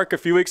Melbourne Park a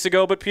few weeks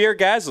ago. But Pierre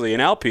Gasly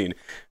and Alpine,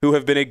 who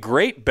have been a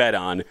great bet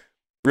on,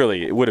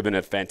 really, it would have been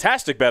a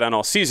fantastic bet on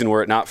all season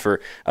were it not for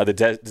the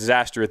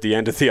disaster at the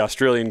end of the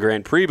Australian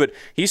Grand Prix. But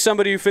he's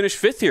somebody who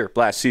finished 5th here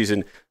last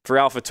season for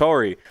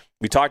AlphaTauri.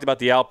 We talked about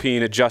the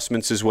Alpine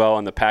adjustments as well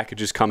and the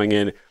packages coming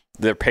in.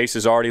 Their pace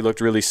has already looked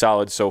really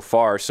solid so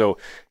far. So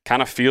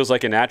kind of feels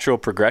like a natural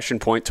progression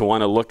point to want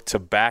to look to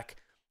back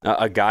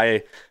a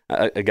guy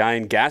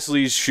in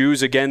Gasly's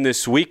shoes again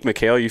this week.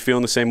 Mikhail, you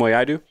feeling the same way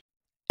I do?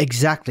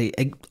 Exactly.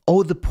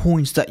 All the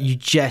points that you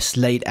just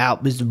laid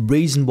out is the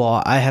reason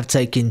why I have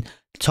taken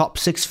top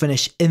 6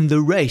 finish in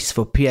the race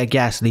for Pierre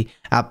Gasly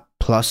at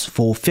plus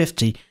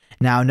 450.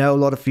 Now, I know a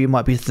lot of you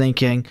might be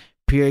thinking,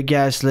 Pierre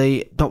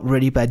Gasly, not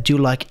really, but I do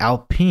like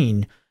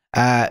Alpine.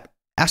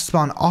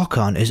 Esteban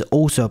Ocon is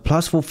also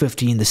plus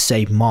 450 in the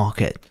same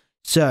market.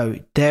 So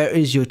there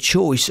is your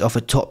choice of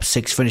a top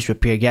 6 finish with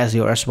Pierre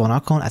Gasly or Esteban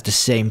Ocon at the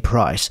same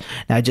price.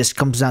 Now it just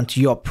comes down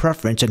to your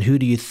preference and who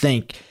do you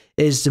think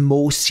is the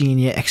more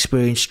senior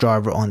experienced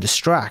driver on this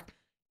track.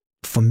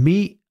 For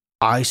me,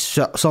 I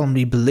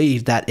solemnly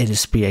believe that it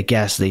is Pierre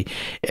Gasly.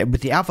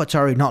 With the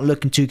AlphaTauri not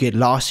looking too good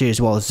last year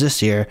as well as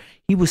this year,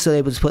 he was still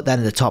able to put that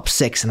in the top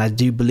 6, and I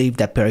do believe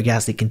that Pierre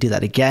Gasly can do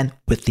that again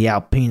with the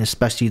Alpine,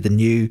 especially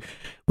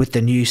with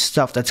the new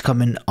stuff that's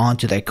coming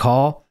onto their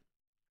car.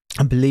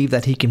 I believe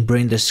that he can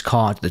bring this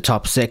car to the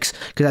top 6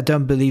 because I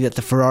don't believe that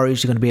the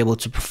Ferraris are going to be able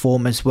to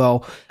perform as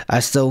well. I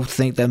still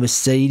think that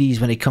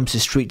Mercedes, when it comes to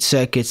street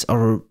circuits,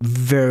 are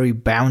very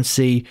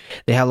bouncy.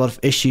 They have a lot of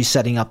issues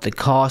setting up the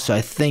car, so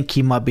I think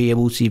he might be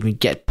able to even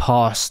get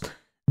past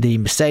the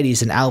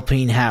Mercedes. And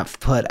Alpine have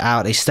put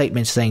out a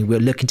statement saying we're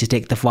looking to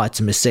take the fight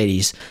to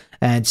Mercedes.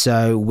 And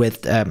so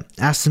with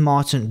Aston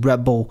Martin,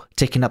 Red Bull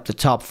taking up the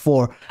top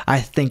 4, I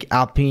think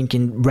Alpine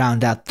can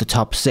round out the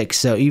top 6.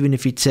 So even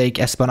if you take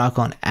Esteban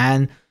Ocon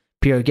and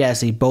Pierre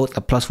Gasly both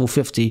at plus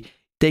 450,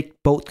 they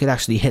both could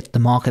actually hit the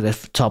market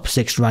of top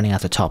 6, running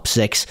out the top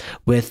 6.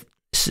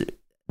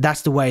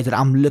 That's the way that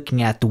I'm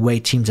looking at the way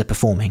teams are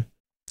performing.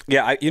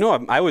 Yeah,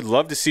 I would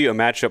love to see a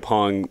matchup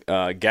hung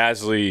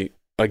Gasly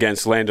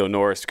against Lando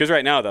Norris, because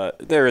right now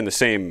they're in the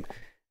same.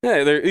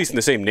 Yeah, they're at least in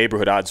the same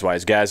neighborhood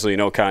odds-wise. Gasly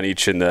and Ocon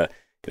each in the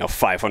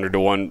 500 to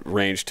 1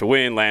 range to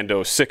win.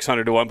 Lando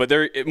 600 to 1, but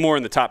they're more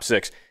in the top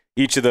 6.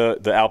 Each of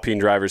the Alpine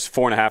drivers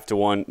 4.5 to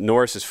 1.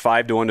 Norris is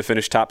 5 to 1 to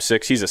finish top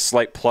 6. He's a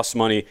slight plus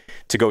money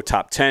to go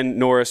top 10.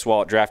 Norris,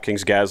 while at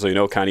DraftKings, Gasly and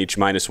Ocon each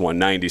minus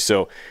 190.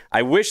 So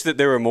I wish that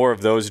there were more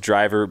of those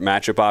driver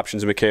matchup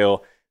options,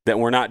 Mikhail, that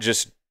were not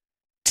just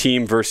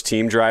team versus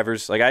team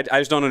drivers. Like I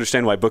just don't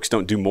understand why books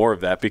don't do more of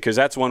that, because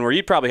that's one where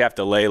you'd probably have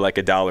to lay like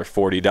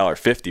 $1.40,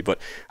 $1.50.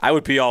 But I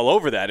would be all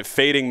over that if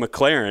fading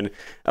McLaren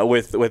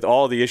with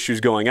all the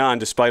issues going on,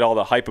 despite all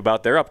the hype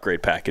about their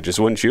upgrade packages,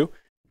 wouldn't you?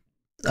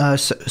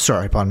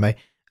 Sorry, pardon me.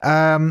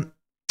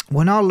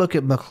 When I look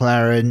at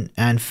McLaren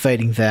and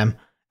fading them,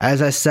 as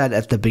I said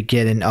at the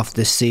beginning of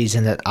the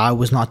season that I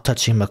was not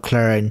touching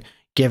McLaren,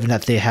 given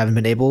that they haven't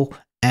been able,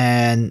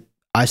 and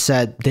I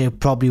said they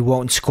probably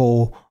won't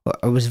score.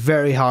 I was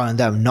very high on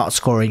them not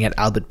scoring at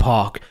Albert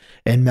Park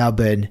in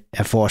Melbourne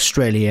for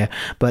Australia.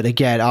 But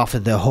again, after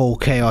the whole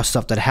chaos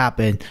stuff that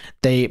happened,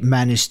 they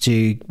managed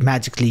to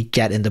magically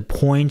get in the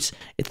points.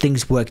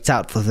 Things worked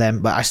out for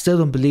them, but I still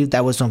don't believe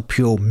that was on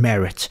pure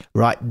merit,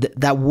 right?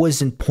 That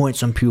wasn't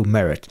points on pure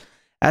merit.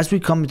 As we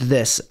come into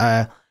this,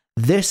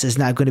 this is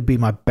now going to be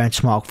my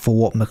benchmark for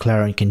what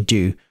McLaren can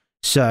do.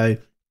 So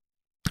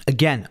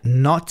again,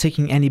 not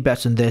taking any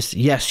bets on this.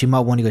 Yes, you might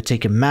want to go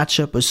take a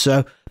matchup or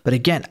so, but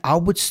again, I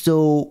would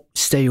still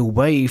stay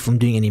away from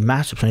doing any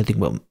matchups or anything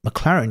with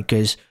McLaren,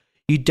 because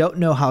you don't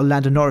know how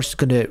Lando Norris is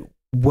going to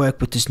work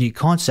with this new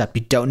concept.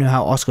 You don't know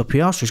how Oscar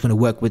Piastri is going to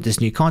work with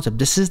this new concept.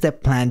 This is their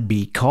plan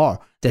B car,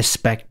 their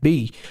spec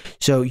B.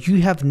 So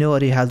you have no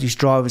idea how these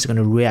drivers are going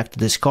to react to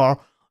this car,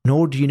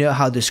 nor do you know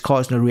how this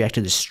car is going to react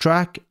to this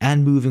track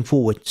and moving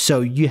forward.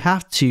 So you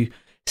have to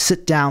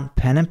sit down,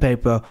 pen and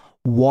paper,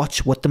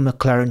 watch what the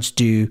McLarens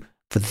do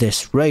for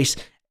this race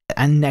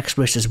and next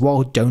race as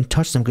well. Don't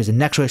touch them, because the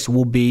next race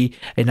will be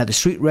another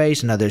street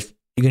race, you're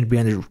going to be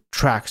on the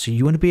track. So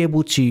you want to be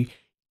able to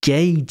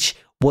gauge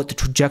what the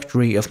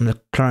trajectory of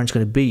McLaren is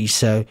going to be.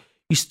 So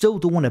you still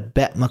don't want to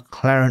bet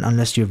McLaren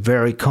unless you're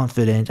very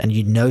confident and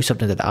you know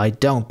something that I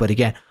don't. But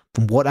again,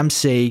 from what I'm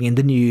seeing in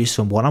the news,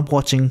 from what I'm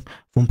watching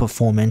from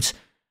performance,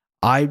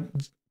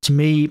 to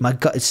me, my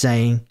gut is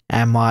saying,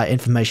 and my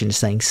information is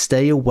saying,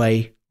 stay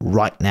away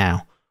right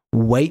now.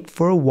 Wait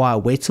for a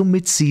while, wait till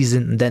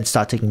mid-season, and then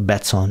start taking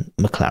bets on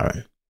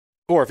McLaren.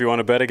 Or if you want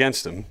to bet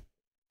against them,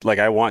 like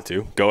I want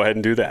to, go ahead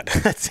and do that.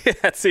 That's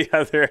the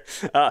other.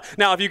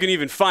 Now, if you can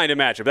even find a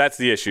matchup, that's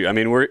the issue. I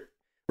mean, we're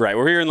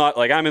here in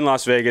I'm in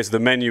Las Vegas. The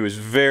menu is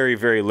very,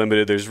 very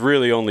limited. There's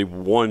really only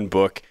one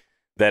book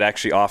that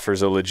actually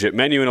offers a legit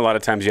menu, and a lot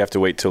of times you have to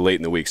wait till late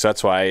in the week. So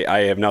that's why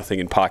I have nothing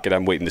in pocket.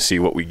 I'm waiting to see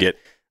what we get,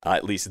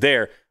 at least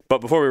there. But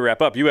before we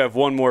wrap up, you have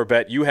one more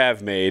bet you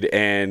have made,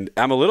 and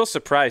I'm a little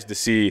surprised to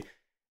see,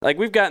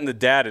 we've gotten the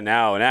data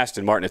now, and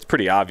Aston Martin, it's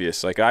pretty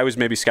obvious. I was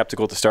maybe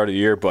skeptical at the start of the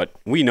year, but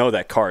we know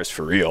that car is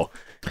for real.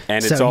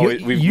 And it's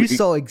always... You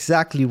saw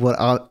exactly what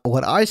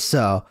I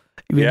saw.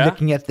 You're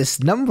looking at this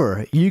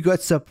number. You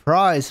got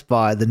surprised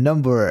by the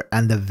number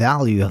and the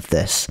value of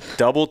this.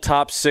 Double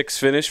top 6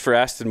 finish for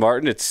Aston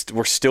Martin.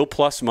 We're still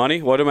plus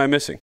money. What am I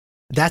missing?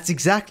 That's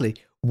exactly.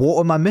 What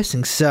am I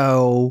missing?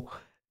 So...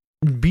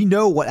 we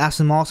know what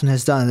Aston Martin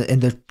has done in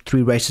the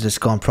 3 races that's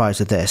gone prior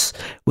to this,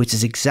 which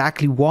is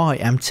exactly why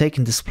I'm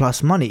taking this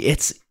plus money.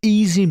 It's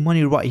easy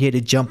money right here to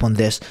jump on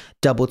this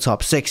double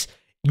top 6.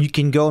 You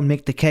can go and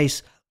make the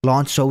case.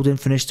 Lance Stroll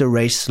didn't finish the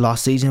race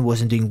last season,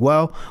 wasn't doing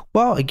well.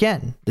 Well,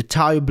 again, the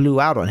tire blew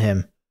out on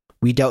him.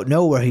 We don't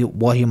know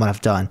what he might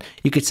have done.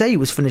 You could say he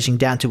was finishing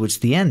down towards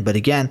the end, but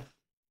again,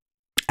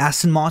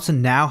 Aston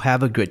Martin now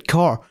have a good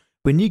car.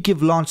 When you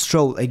give Lance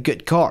Stroll a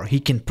good car,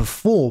 he can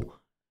perform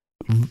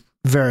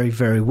very,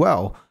 very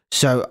well.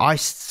 So I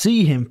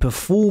see him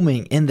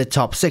performing in the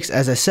top 6.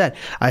 As I said,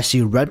 I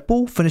see Red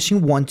Bull finishing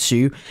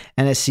 1-2,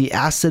 and I see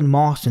Aston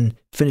Martin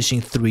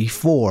finishing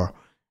 3-4.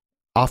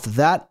 After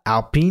that,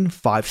 Alpine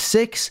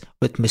 5-6,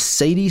 with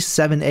Mercedes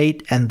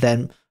 7-8, and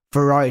then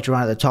Ferrari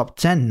around the top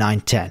 10,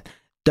 9-10.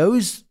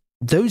 Those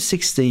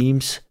 6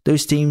 teams,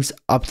 those teams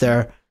up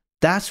there,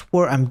 that's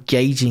where I'm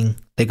gauging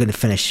they're going to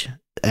finish.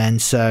 And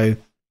so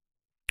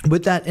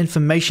with that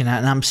information,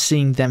 and I'm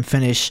seeing them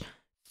finish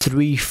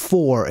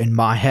 3-4 in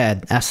my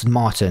head, Aston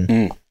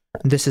Martin.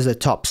 This is a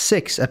top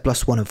 6 at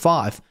plus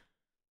 105.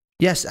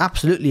 Yes,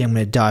 absolutely, I'm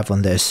going to dive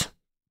on this.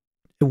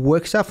 It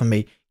works out for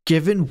me.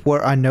 Given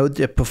where I know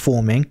they're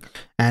performing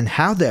and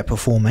how they're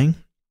performing,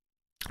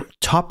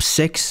 top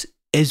 6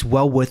 is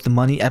well worth the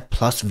money at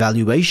plus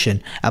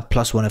valuation at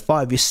plus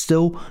 105. You're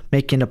still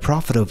making a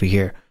profit over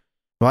here,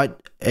 right?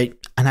 And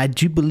I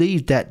do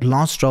believe that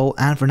Lance Stroll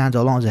and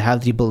Fernando Alonso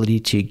have the ability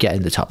to get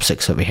in the top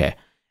 6 over here.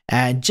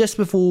 And just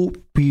before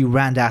we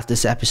round out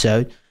this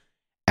episode,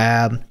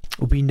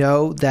 we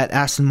know that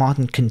Aston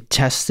Martin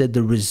contested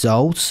the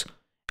results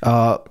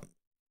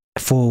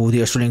for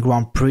the Australian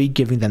Grand Prix,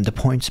 giving them the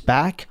points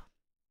back.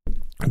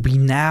 We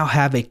now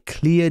have a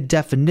clear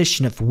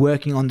definition of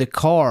working on the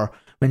car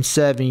when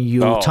serving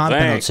your time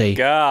penalty. Thank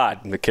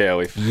God,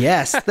 Mikhail.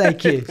 Yes,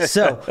 thank you.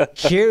 So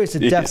here is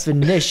the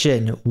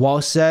definition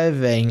while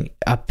serving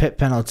a pit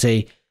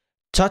penalty.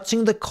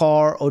 touching the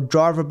car or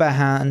driver by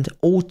hand,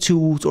 all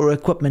tools or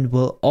equipment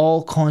will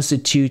all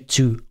constitute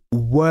to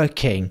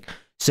working.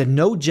 So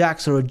no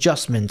jacks or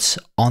adjustments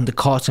on the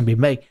car can be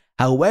made.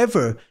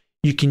 However,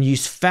 you can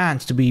use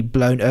fans to be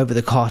blown over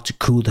the car to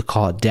cool the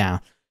car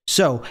down.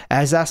 So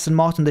as Aston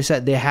Martin, they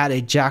said they had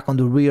a jack on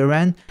the rear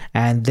end,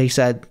 and they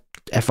said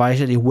FIA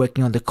said they're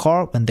working on the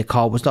car when the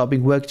car was not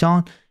being worked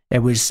on.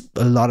 There was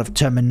a lot of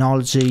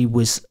terminology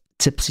was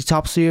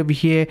tipsy-topsy over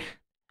here,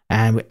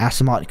 and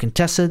Aston Martin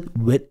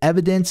contested with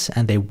evidence,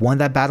 and they won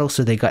that battle.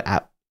 So they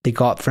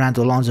got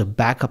Fernando Alonso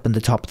back up in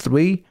the top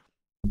 3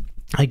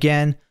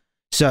 again.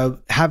 So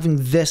having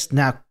this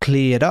now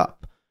cleared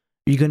up,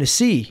 you're going to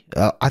see,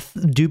 I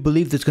do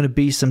believe there's going to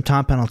be some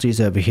time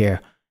penalties over here.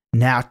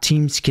 Now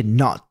teams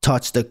cannot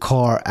touch the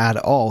car at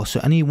all.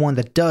 So anyone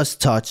that does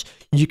touch,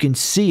 you can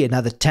see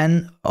another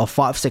 10 or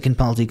 5 second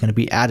penalty going to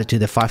be added to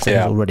the 5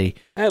 seconds already.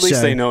 At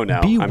least they know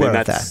now. Beware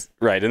of that.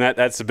 Right, and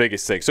that's the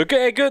biggest thing. So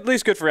good, at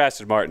least good for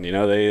Aston Martin. You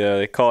know,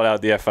 they called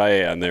out the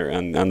FIA on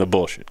the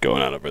bullshit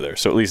going on over there.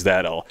 So at least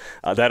that all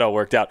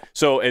worked out.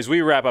 So as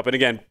we wrap up, and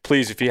again,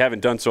 please, if you haven't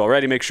done so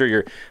already, make sure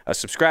you're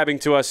subscribing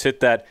to us. Hit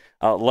that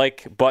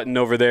like button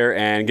over there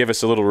and give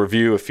us a little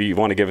review. If you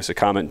want to give us a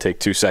comment and take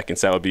 2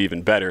 seconds, that would be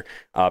even better.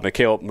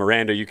 Mikhail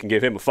Miranda, you can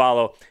give him a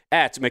follow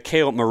at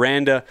Mikhail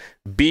Miranda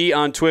B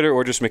on Twitter,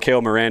 or just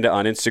Mikhail Miranda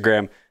on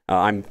Instagram.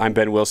 I'm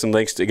Ben Wilson.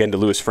 Thanks again to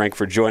Louis Frank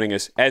for joining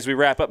us. As we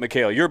wrap up,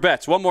 Mikhail, your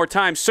bets one more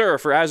time, sir,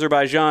 for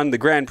Azerbaijan, the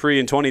Grand Prix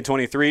in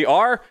 2023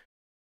 are?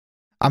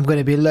 I'm going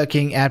to be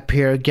looking at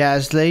Pierre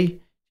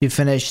Gasly to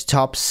finish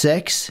top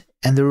 6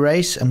 in the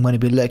race. I'm going to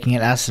be looking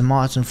at Aston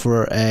Martin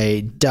for a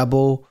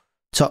double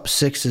top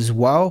 6 as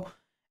well.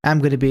 I'm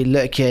going to be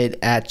looking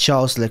at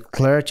Charles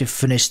Leclerc to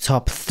finish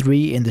top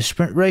 3 in the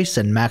sprint race,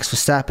 and Max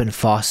Verstappen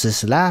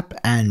fastest lap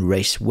and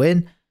race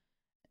win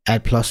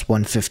at plus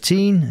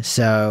 115.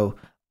 So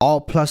all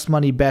plus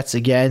money bets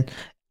again.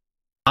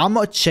 I'm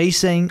not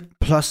chasing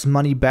plus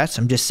money bets.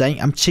 I'm just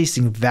saying I'm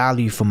chasing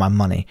value for my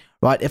money,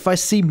 right? If I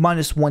see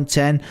minus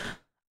 110,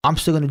 I'm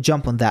still going to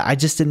jump on that. I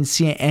just didn't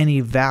see any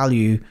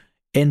value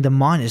in the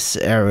minus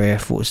area.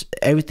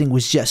 Everything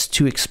was just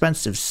too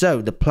expensive.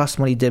 So the plus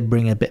money did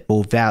bring a bit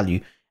more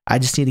value. I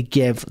just need to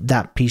give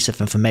that piece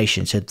of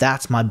information. So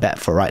that's my bet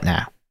for right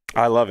now.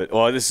 I love it.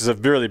 Well, this is a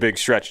really big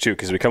stretch too,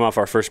 because we come off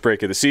our first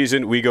break of the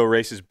season. We go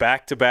races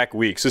back-to-back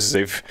weeks. This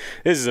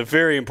is a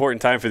very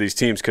important time for these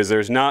teams, because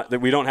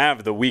we don't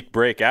have the week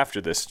break after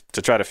this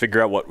to try to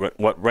figure out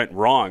what went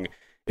wrong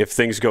if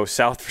things go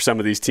south for some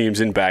of these teams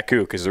in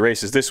Baku, because the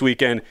race is this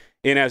weekend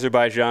in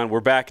Azerbaijan. We're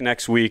back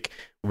next week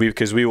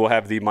because we will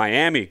have the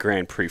Miami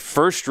Grand Prix,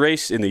 first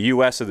race in the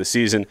U.S. of the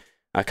season,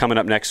 coming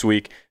up next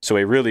week. So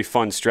a really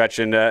fun stretch.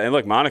 And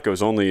look, Monaco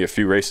is only a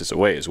few races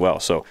away as well.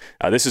 So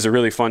this is a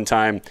really fun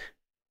time.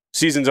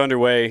 Season's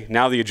underway.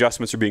 Now the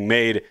adjustments are being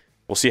made.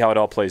 We'll see how it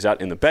all plays out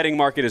in the betting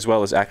market as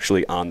well as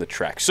actually on the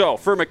track. So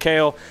for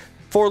Mikhail,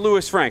 for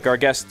Louis Frank, our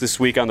guest this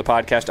week on the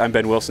podcast, I'm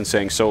Ben Wilson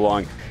saying so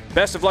long.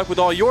 Best of luck with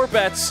all your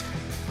bets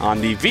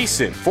on the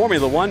VSiN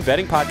Formula One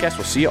betting podcast.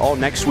 We'll see you all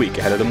next week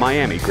ahead of the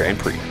Miami Grand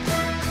Prix.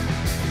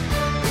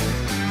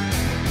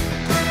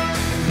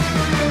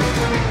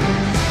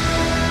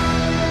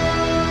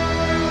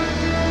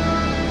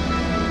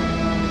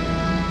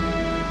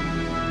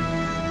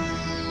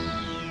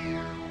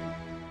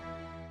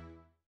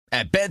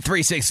 At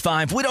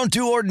Bet365, we don't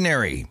do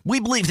ordinary. We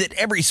believe that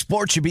every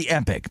sport should be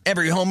epic.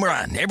 Every home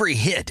run, every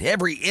hit,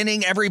 every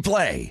inning, every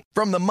play.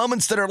 From the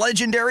moments that are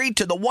legendary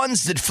to the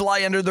ones that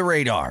fly under the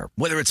radar.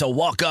 Whether it's a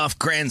walk-off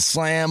grand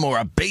slam or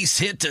a base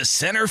hit to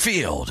center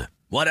field.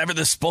 Whatever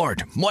the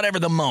sport, whatever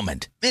the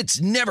moment.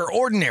 It's never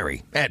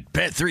ordinary at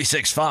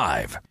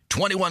Bet365.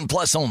 21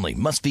 plus only.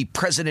 Must be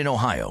present in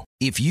Ohio.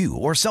 If you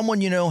or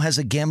someone you know has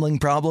a gambling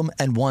problem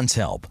and wants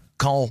help,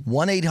 call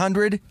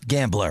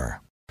 1-800-GAMBLER.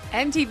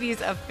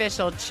 MTV's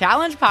official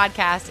Challenge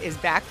podcast is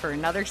back for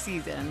another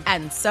season.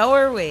 And so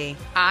are we.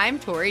 I'm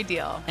Tori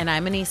Deal. And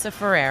I'm Anissa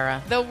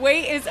Ferreira. The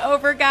wait is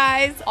over,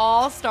 guys.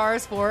 All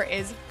Stars 4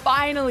 is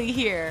finally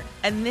here.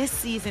 And this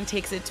season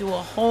takes it to a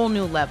whole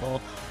new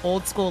level.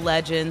 Old school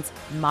legends,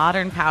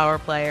 modern power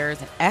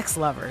players, and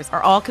ex-lovers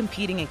are all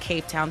competing in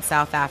Cape Town,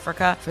 South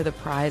Africa for the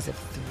prize of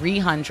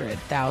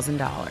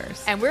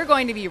 $300,000. And we're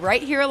going to be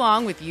right here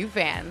along with you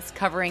fans,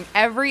 covering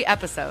every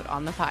episode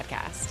on the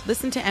podcast.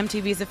 Listen to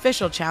MTV's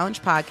official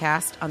Challenge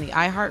podcast on the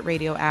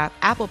iHeartRadio app,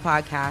 Apple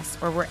Podcasts,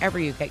 or wherever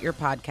you get your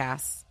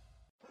podcasts.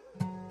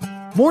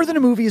 More Than a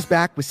Movie is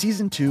back with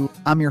Season 2.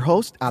 I'm your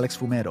host, Alex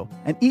Fumero,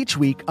 and each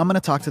week I'm going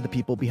to talk to the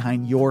people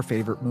behind your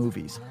favorite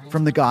movies.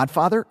 From The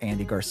Godfather,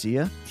 Andy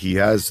Garcia. He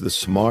has the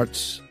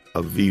smarts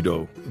of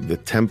Vito, the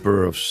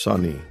temper of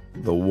Sonny,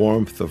 the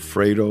warmth of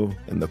Fredo,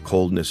 and the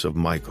coldness of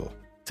Michael.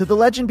 To the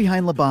legend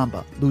behind La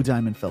Bamba, Lou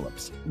Diamond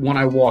Phillips. When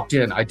I walked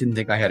in, I didn't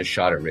think I had a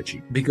shot at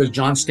Richie because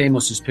John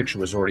Stamos' picture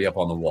was already up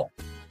on the wall.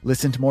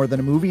 Listen to More Than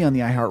a Movie on the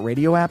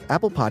iHeartRadio app,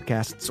 Apple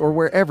Podcasts, or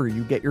wherever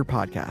you get your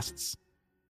podcasts.